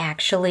 I'm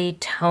actually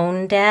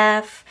tone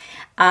deaf.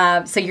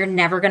 So you're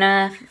never going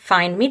to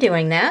find me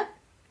doing that.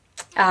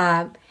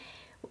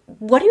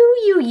 What do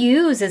you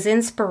use as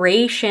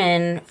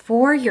inspiration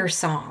for your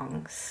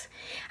songs?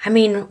 I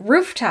mean,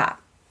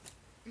 Rooftop.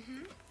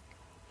 Mm-hmm.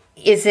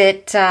 Is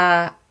it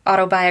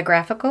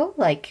autobiographical?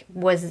 Like,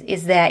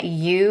 is that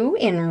you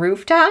in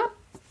Rooftop?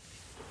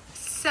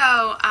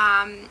 So,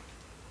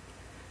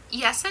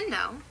 yes and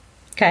no.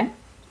 Okay.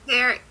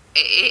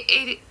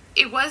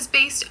 It was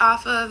based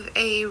off of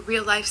a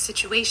real life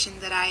situation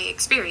that I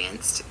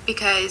experienced,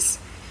 because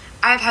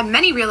I've had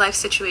many real life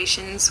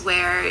situations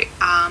where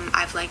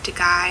I've liked a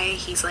guy,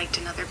 he's liked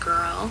another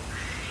girl,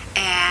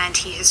 and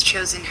he has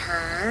chosen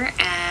her,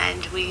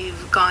 and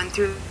we've gone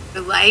through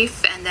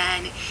life, and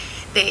then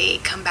they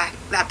come back.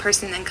 That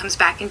person then comes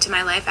back into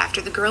my life after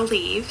the girl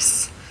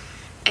leaves,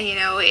 and, you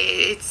know,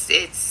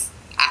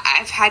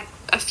 I've had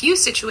a few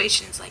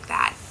situations like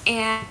that,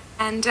 and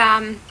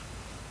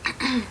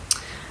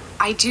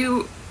I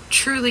do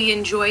truly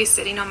enjoy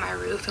sitting on my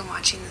roof and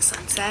watching the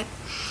sunset.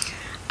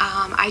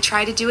 I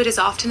try to do it as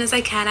often as I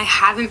can. I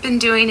haven't been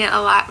doing it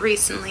a lot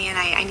recently, and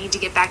I need to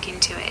get back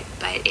into it.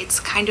 But it's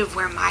kind of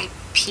where my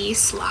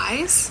peace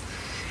lies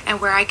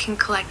and where I can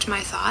collect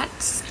my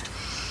thoughts.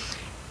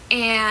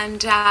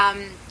 And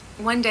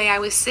one day I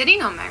was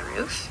sitting on my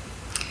roof,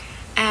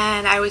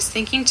 and I was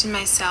thinking to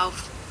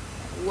myself,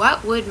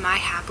 what would my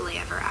happily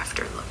ever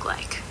after look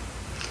like?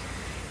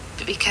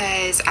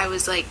 Because I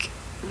was, like,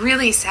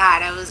 really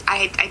sad.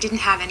 I didn't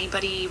have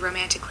anybody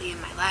romantically in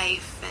my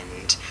life,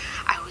 and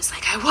I was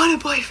like, I want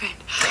a boyfriend.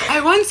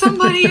 I want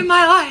somebody in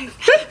my life.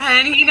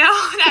 And, you know,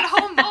 that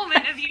whole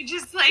moment of you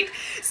just, like,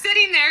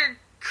 sitting there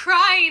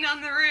crying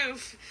on the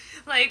roof,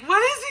 like,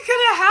 what is it going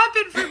to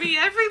happen for me?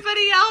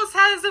 Everybody else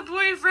has a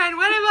boyfriend.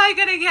 When am I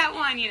going to get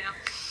one? You know,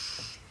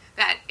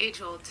 that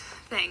age-old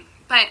thing.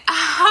 But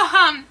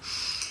I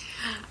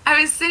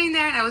was sitting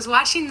there and I was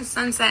watching the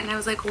sunset, and I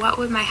was like, what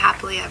would my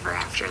happily ever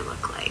after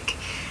look like?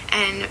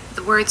 And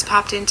the words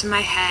popped into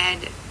my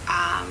head.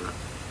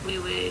 We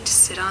would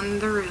sit on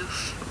the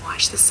roof,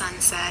 watch the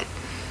sunset,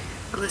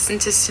 listen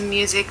to some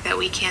music that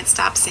we can't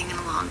stop singing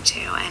along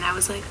to. And I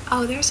was like,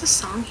 oh, there's a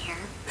song here.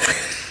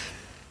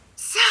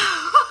 So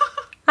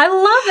I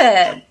love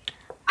it.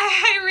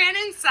 I ran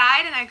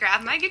inside and I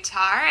grabbed my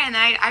guitar and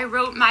I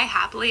wrote my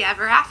happily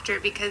ever after,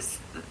 because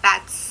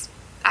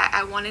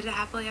I wanted a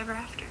happily ever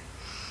after.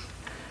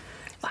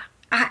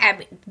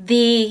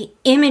 The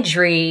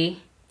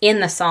imagery in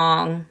the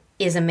song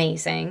is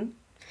amazing.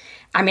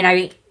 I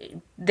mean,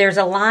 there's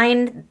a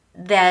line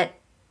that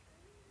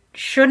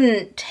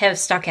shouldn't have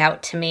stuck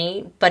out to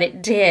me, but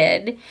it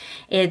did.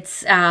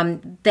 It's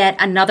that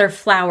another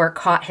flower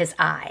caught his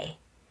eye.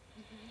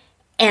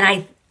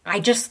 And I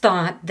just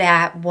thought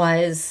that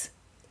was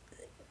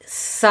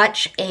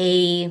such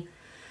a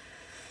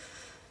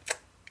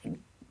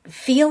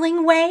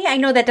feeling way. I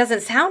know that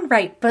doesn't sound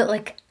right, but,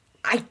 like,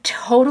 I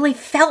totally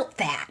felt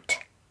that.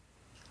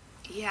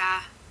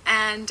 Yeah,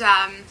 and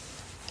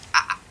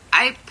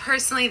I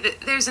personally,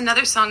 there's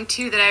another song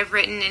too that I've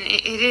written, and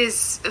it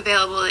is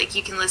available. Like,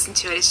 you can listen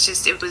to it. It's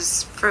just, it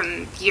was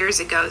from years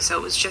ago, so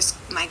it was just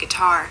my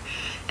guitar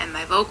and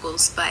my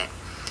vocals. But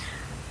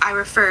I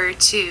refer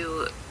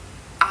to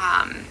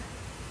a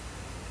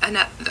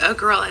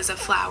girl as a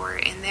flower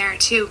in there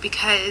too,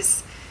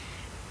 because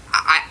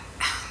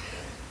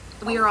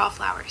we are all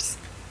flowers.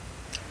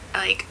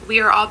 Like, we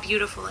are all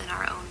beautiful in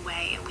our own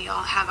way, and we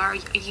all have our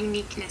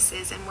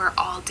uniquenesses, and we're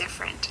all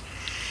different.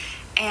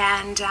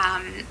 And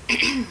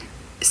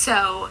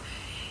so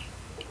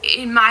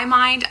in my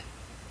mind,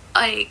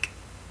 like,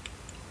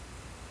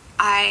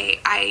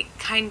 I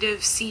kind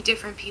of see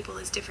different people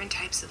as different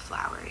types of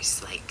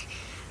flowers. Like,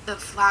 the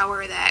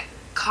flower that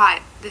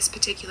caught this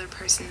particular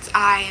person's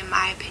eye, in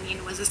my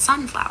opinion, was a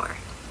sunflower.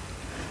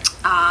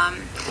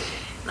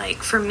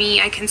 Like, for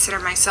me, I consider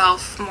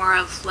myself more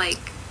of like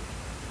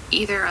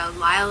either a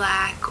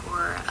lilac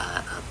or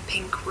a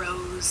pink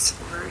rose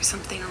or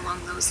something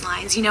along those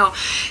lines, you know.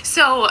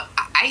 So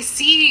I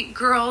see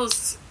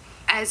girls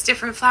as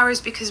different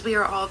flowers because we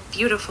are all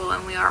beautiful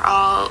and we are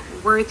all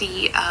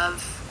worthy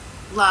of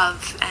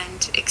love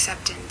and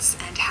acceptance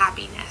and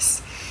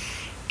happiness.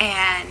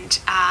 And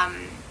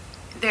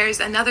there's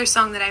another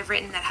song that I've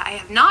written that I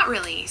have not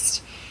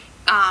released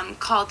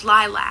called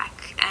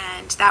Lilac,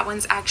 and that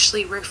one's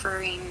actually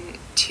referring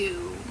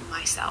to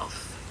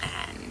myself.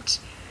 And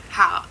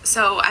how,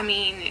 so I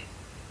mean,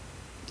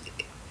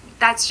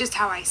 that's just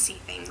how I see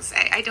things.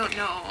 I don't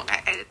know.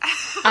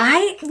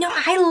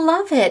 I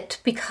love it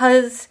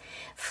because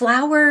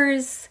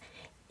flowers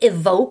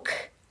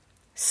evoke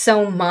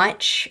so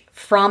much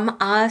from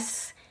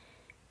us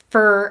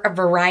for a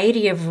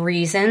variety of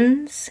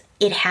reasons.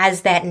 It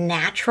has that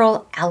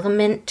natural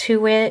element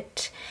to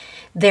it.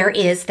 There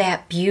is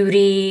that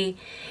beauty.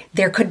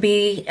 There could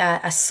be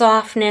a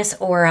softness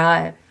or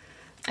a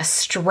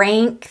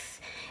strength,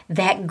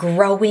 that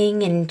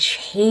growing and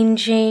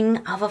changing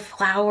of a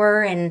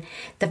flower and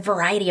the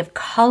variety of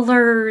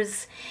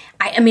colors.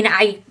 I mean,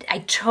 I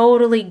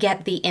totally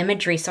get the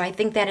imagery, so I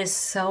think that is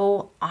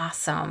so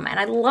awesome. And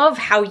I love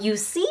how you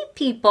see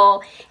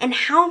people and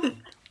how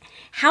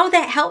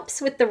that helps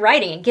with the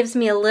writing. It gives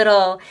me a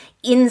little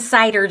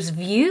insider's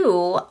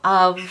view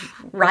of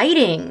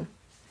writing.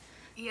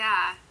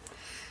 Yeah.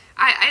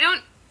 I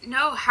don't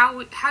know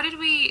how did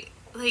we,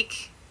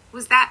 like,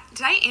 did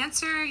I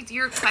answer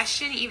your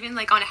question even,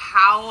 like, on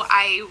how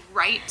I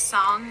write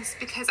songs?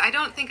 Because I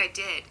don't think I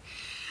did.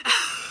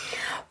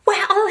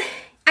 Well,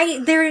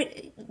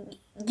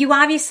 you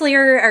obviously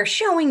are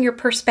showing your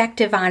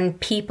perspective on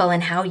people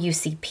and how you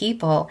see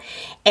people.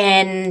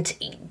 And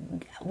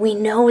we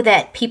know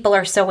that people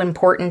are so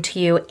important to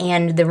you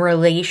and the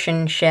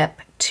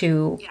relationship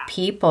to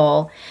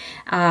people.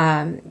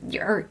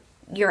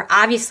 You're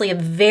obviously a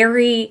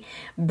very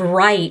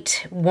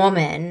bright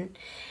woman.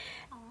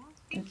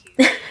 Thank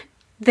you.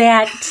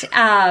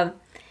 That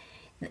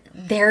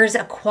there's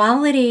a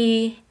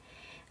quality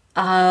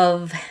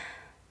of,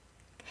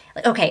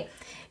 okay,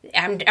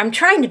 I'm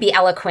trying to be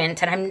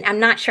eloquent, and I'm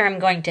not sure I'm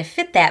going to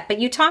fit that, but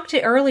you talked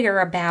earlier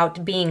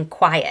about being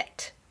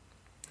quiet.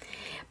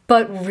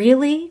 But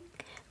really,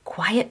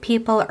 quiet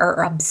people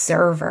are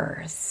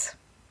observers.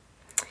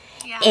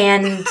 Yeah.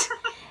 And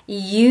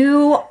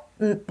you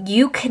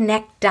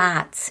connect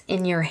dots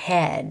in your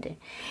head.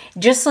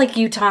 Just like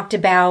you talked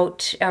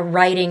about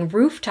writing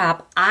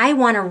Rooftop, I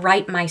want to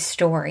write my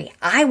story.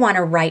 I want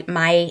to write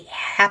my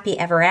happy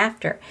ever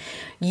after.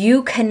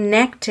 You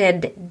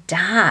connected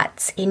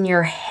dots in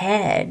your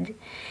head.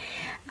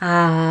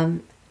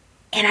 And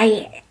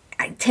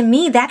to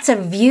me, that's a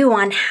view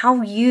on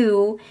how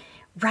you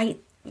write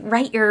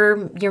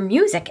your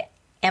music.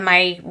 Am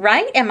I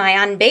right? Am I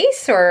on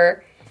base,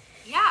 or?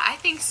 Yeah, I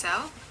think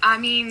so. I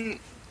mean,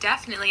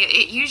 definitely.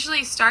 It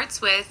usually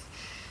starts with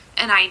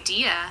an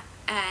idea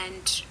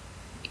and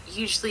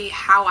usually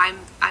how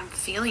I'm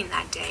feeling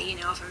that day. You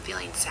know, if I'm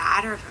feeling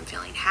sad or if I'm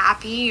feeling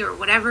happy or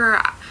whatever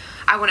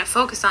I want to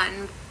focus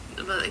on,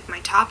 like,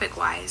 my topic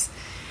wise.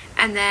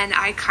 And then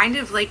I kind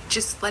of, like,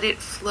 just let it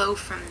flow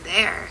from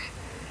there.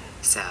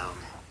 So.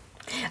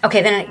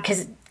 Okay, then,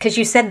 because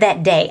you said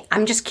that day,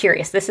 I'm just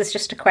curious. This is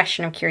just a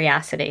question of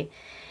curiosity.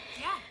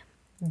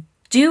 Yeah.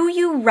 Do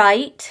you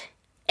write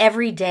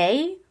every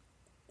day,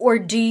 or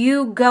do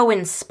you go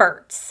in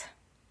spurts?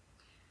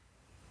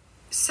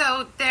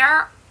 So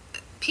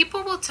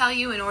people will tell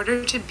you, in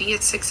order to be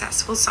a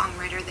successful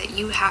songwriter, that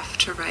you have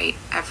to write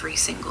every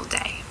single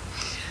day.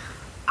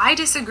 I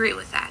disagree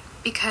with that,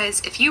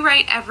 because if you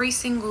write every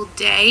single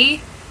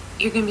day,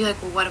 you're going to be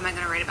like, well, what am I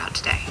going to write about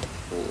today?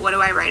 What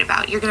do I write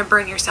about? You're going to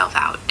burn yourself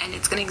out, and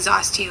it's going to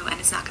exhaust you, and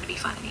it's not going to be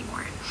fun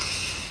anymore.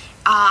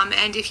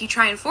 And if you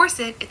try and force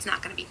it, it's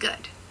not going to be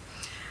good.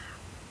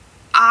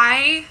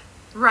 I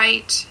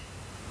write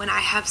when I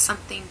have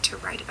something to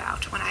write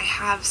about, when I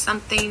have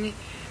something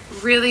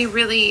really,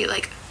 really,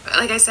 like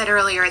I said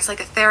earlier, it's like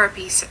a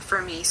therapy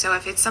for me. So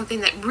if it's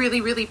something that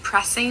really, really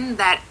pressing,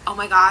 that, oh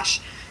my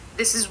gosh,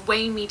 this is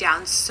weighing me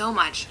down so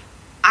much,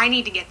 I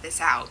need to get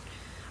this out,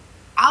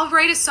 I'll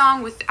write a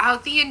song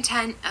without the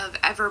intent of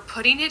ever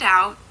putting it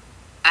out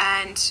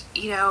And,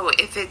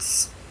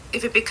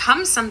 if it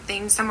becomes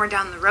something somewhere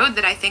down the road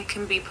that I think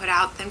can be put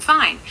out, then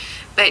fine.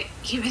 But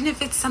even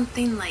if it's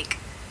something like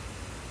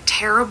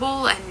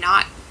terrible and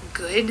not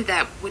good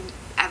that would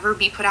ever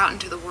be put out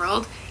into the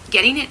world,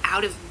 getting it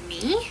out of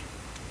me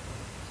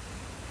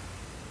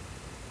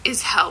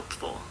is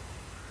helpful.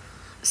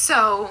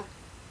 So,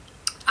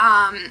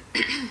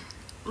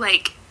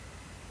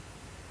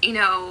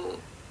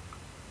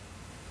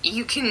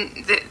 you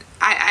can,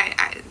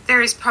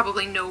 there is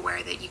probably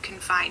nowhere that you can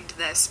find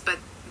this, but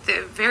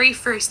the very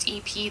first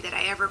EP that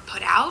I ever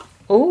put out.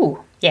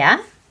 Ooh,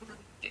 yeah?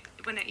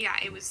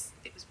 It was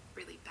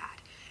really bad.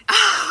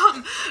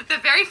 The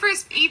very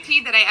first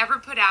EP that I ever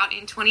put out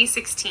in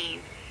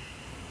 2016,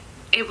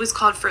 it was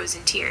called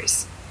Frozen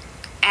Tears.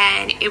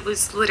 And it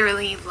was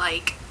literally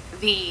like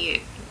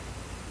the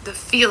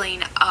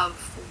feeling of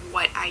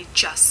what I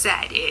just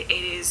said. It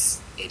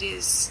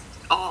is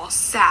all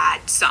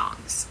sad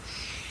songs.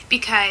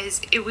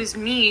 Because it was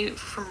me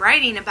from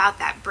writing about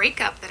that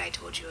breakup that I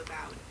told you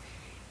about.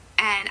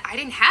 And I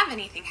didn't have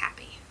anything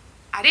happy.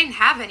 I didn't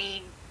have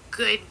any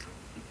good,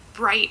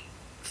 bright,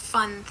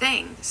 fun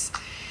things.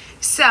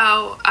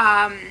 So,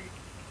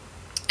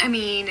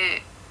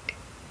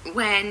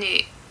 when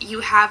you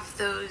have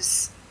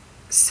those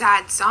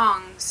sad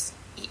songs,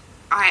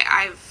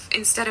 I've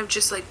instead of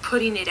just like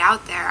putting it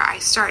out there, I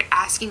start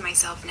asking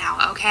myself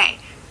now, okay,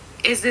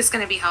 is this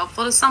going to be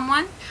helpful to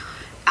someone?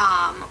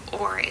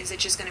 Or is it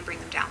just going to bring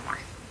them down more?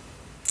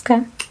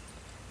 Okay.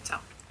 So,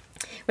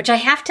 which I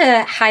have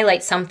to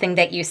highlight something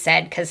that you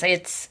said, because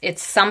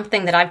it's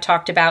something that I've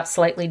talked about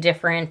slightly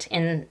different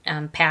in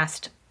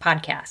past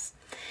podcasts.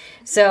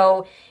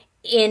 So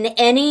in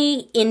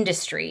any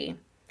industry,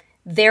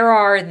 there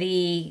are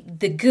the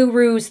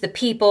gurus, the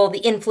people, the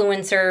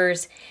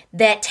influencers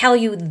that tell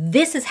you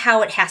this is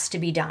how it has to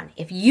be done.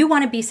 If you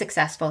want to be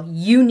successful,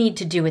 you need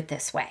to do it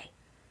this way.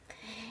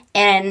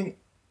 And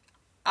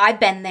I've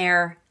been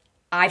there.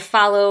 I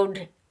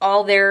followed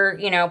all their,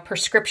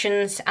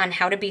 prescriptions on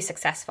how to be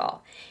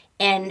successful.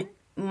 And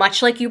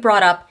much like you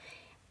brought up,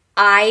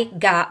 I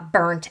got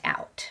burnt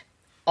out.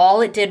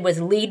 All it did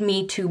was lead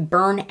me to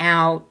burn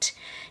out,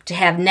 to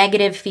have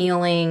negative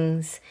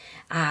feelings.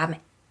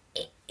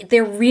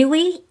 There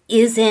really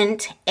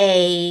isn't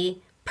a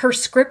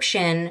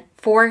prescription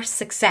for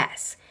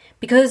success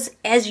because,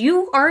 as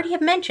you already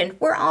have mentioned,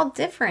 we're all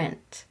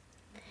different.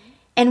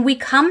 And we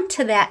come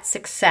to that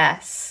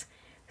success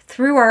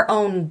through our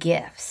own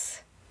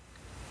gifts.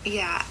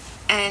 Yeah,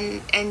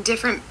 and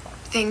different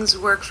things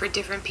work for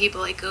different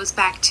people. It goes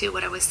back to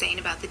what I was saying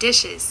about the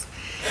dishes.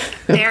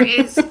 There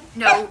is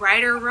no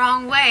right or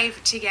wrong way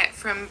to get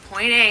from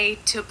point A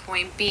to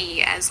point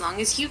B. As long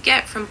as you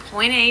get from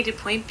point A to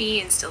point B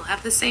and still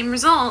have the same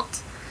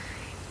result,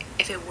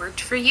 if it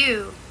worked for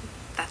you,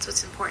 that's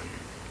what's important.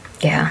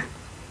 Yeah.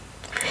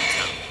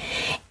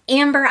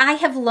 Amber, I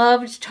have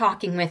loved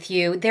talking with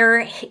you.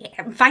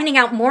 I'm finding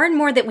out more and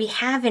more that we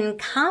have in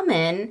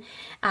common,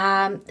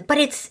 but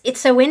it's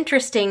so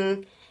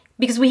interesting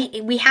because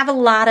we have a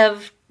lot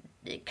of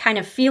kind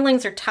of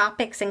feelings or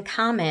topics in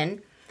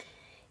common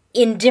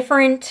in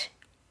different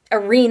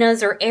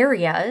arenas or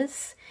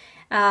areas.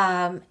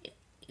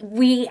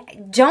 We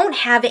don't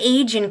have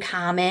age in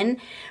common,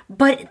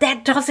 but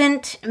that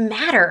doesn't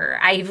matter.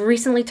 I've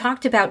recently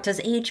talked about, does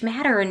age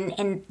matter?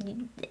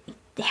 And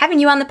having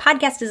you on the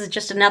podcast is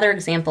just another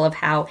example of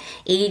how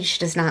age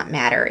does not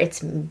matter.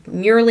 It's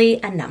merely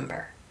a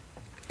number.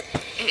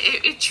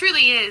 It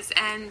truly is.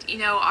 And,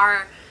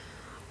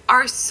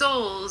 our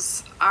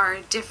souls are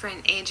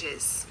different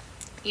ages.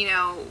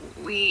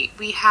 We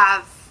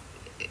have,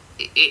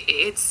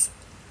 it's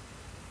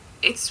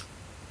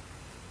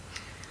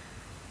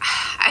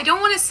I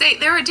don't want to say,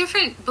 there are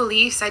different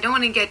beliefs. I don't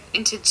want to get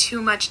into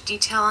too much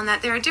detail on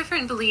that. There are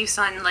different beliefs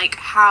on like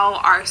how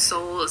our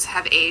souls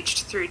have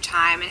aged through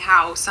time and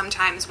how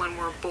sometimes when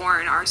we're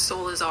born, our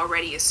soul is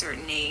already a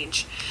certain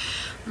age.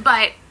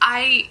 But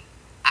I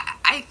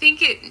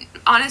think it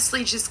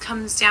honestly just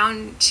comes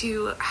down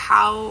to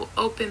how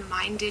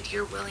open-minded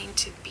you're willing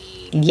to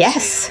be.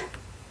 Yes. To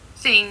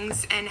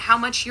things and how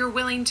much you're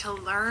willing to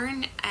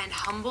learn and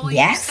humble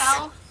yes.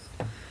 yourself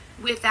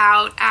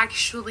without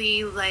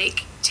actually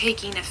like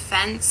taking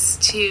offense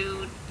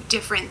to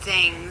different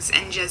things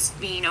and just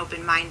being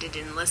open-minded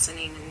and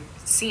listening and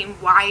seeing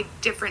why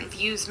different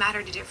views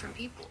matter to different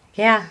people.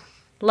 Yeah.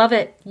 Love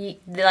it.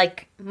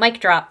 Like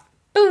mic drop.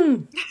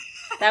 Boom.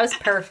 That was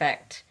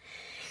perfect.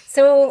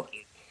 So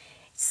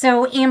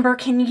Amber,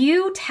 can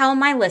you tell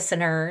my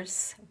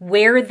listeners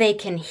where they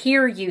can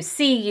hear you,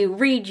 see you,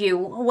 read you,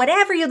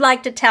 whatever you'd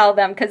like to tell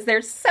them, because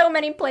there's so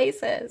many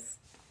places.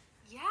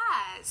 Yeah,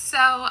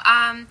 so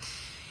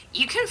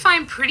you can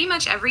find pretty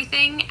much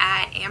everything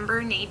at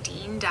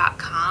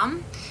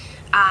ambernadine.com.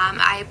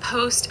 I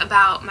post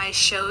about my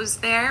shows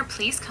there.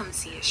 Please come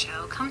see a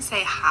show. Come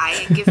say hi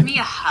and give me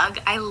a hug.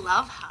 I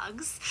love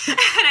hugs,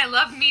 and I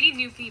love meeting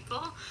new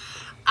people.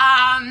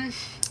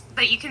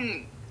 But you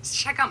can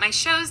check out my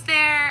shows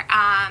there.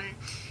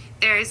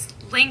 there's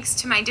links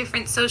to my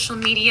different social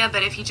media,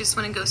 but if you just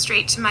want to go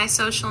straight to my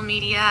social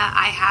media,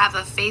 I have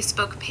a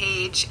Facebook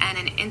page and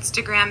an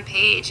Instagram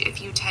page.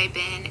 If you type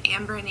in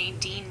Amber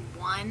Nadine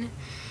 1,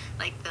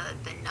 like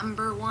the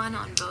number 1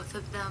 on both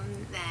of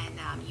them, then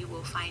you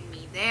will find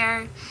me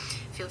there.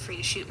 Feel free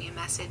to shoot me a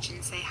message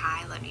and say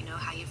hi. Let me know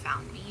how you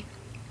found me.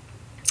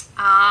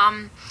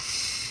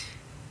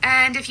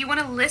 And if you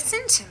want to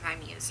listen to my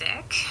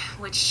music,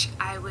 which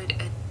I would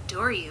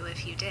adore you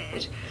if you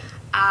did,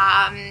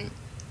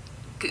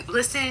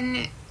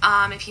 listen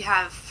if you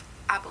have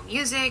Apple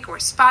Music or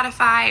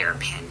Spotify or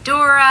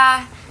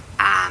Pandora.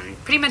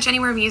 Pretty much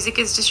anywhere music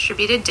is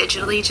distributed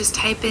digitally, just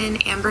type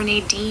in Amber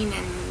Nadine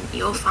and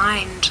you'll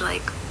find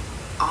like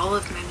all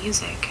of my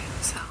music.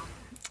 So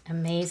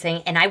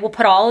amazing. And I will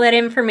put all that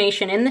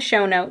information in the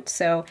show notes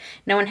so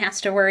no one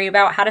has to worry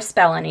about how to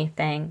spell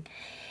anything.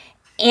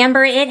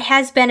 Amber, it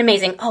has been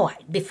amazing. Oh,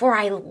 before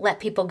I let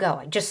people go,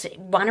 I just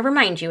want to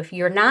remind you, if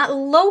you're not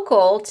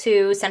local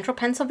to Central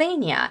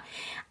Pennsylvania,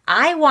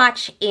 I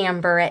watch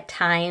Amber at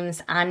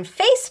times on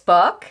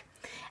Facebook,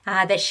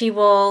 that she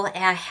will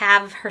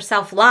have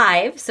herself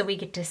live, so we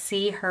get to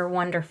see her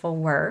wonderful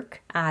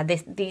work.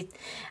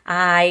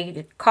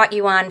 I caught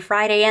you on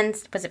Friday and,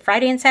 was it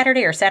Friday and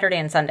Saturday or Saturday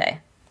and Sunday?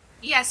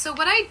 Yeah, so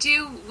what I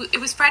do, it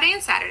was Friday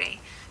and Saturday.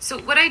 So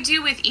what I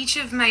do with each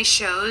of my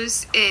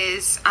shows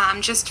is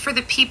just for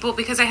the people,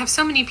 because I have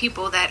so many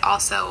people that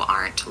also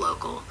aren't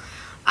local.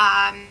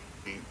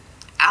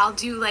 I'll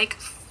do like,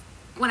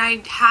 when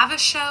I have a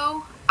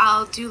show,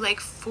 I'll do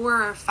like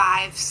 4 or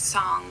 5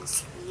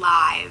 songs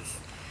live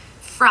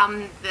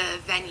from the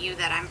venue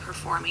that I'm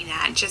performing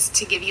at, just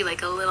to give you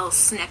like a little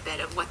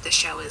snippet of what the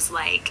show is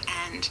like.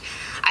 And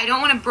I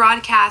don't want to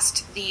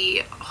broadcast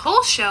the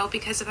whole show,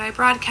 because if I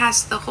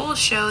broadcast the whole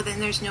show, then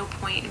there's no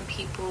point in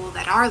people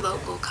that are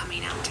local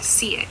coming out to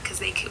see it, because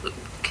they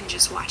can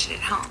just watch it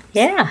at home.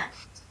 Yeah.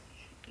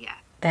 Yeah.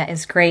 That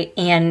is great.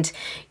 And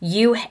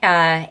you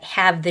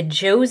have the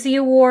Josie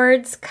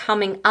Awards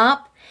coming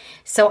up.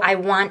 So I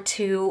want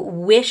to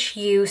wish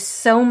you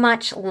so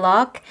much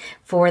luck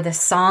for the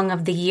Song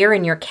of the Year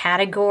in your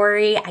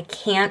category. I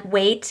can't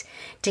wait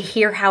to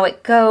hear how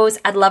it goes.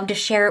 I'd love to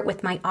share it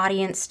with my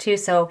audience too.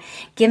 So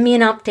give me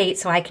an update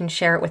so I can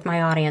share it with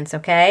my audience,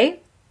 okay?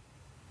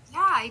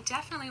 Yeah, I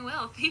definitely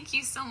will. Thank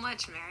you so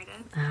much,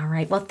 Meredith. All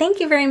right. Well, thank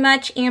you very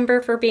much,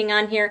 Amber, for being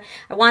on here.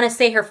 I want to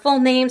say her full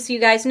name so you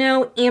guys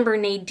know. Amber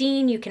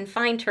Nadine. You can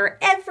find her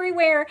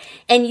everywhere,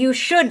 and you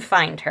should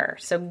find her.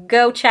 So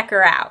go check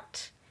her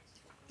out.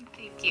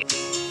 Thank you.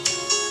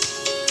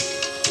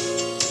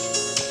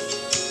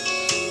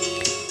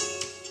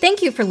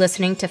 Thank you for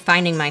listening to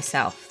Finding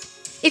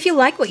Myself. If you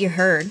like what you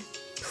heard,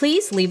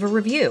 please leave a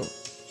review.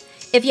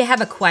 If you have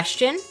a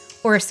question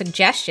or a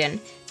suggestion,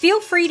 feel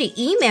free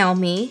to email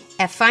me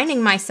at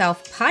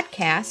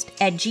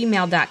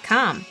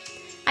findingmyselfpodcast@gmail.com.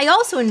 I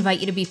also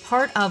invite you to be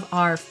part of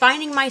our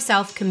Finding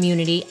Myself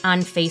community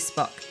on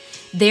Facebook.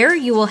 There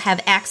you will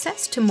have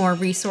access to more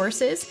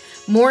resources,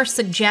 more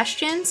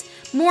suggestions,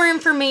 more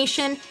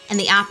information, and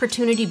the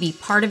opportunity to be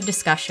part of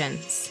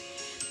discussions.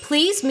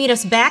 Please meet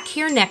us back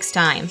here next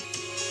time.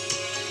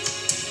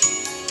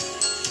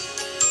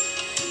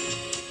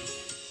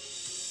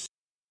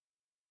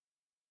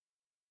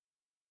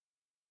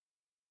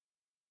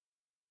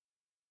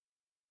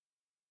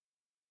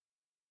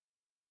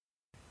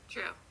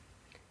 True.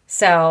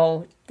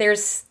 So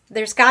there's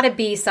got to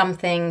be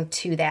something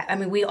to that. I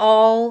mean, we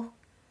all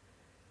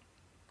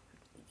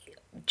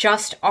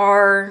just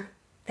are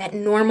that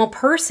normal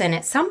person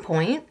at some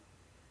point.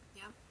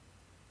 Yep.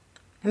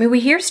 I mean, we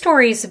hear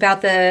stories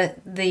about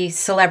the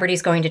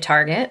celebrities going to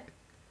Target.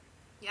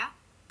 Yeah.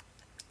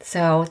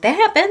 So that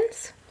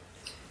happens.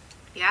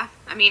 Yeah.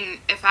 I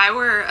mean, if I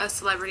were a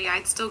celebrity,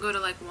 I'd still go to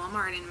like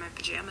Walmart in my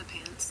pajama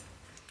pants.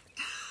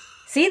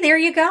 See, there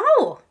you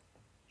go.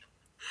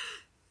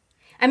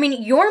 I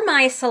mean, you're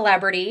my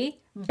celebrity,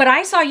 but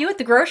I saw you at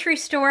the grocery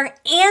store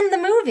and the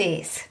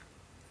movies.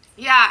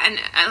 Yeah, and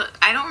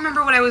I don't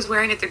remember what I was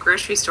wearing at the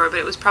grocery store, but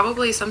it was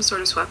probably some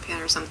sort of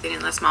sweatpant or something,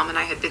 unless Mom and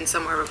I had been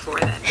somewhere before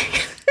then.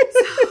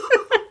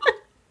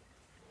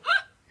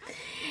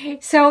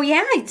 So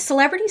yeah,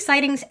 celebrity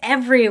sightings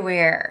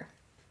everywhere.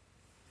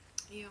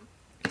 Yeah.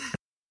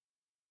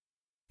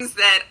 Things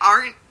that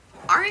aren't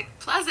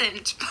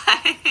pleasant,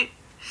 but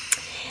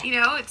you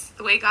know, it's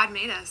the way God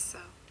made us, so.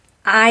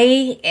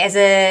 I, as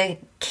a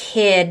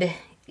kid,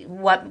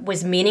 what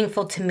was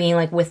meaningful to me,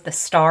 like with the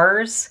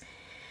stars,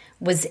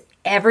 was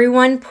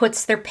everyone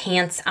puts their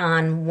pants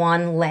on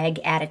one leg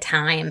at a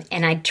time.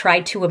 And I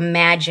tried to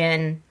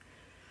imagine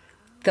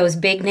those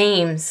big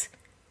names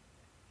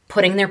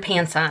putting their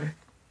pants on.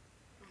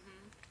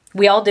 Mm-hmm.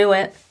 We all do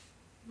it.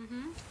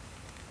 Mm-hmm.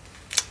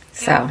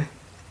 So.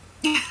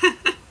 Yeah.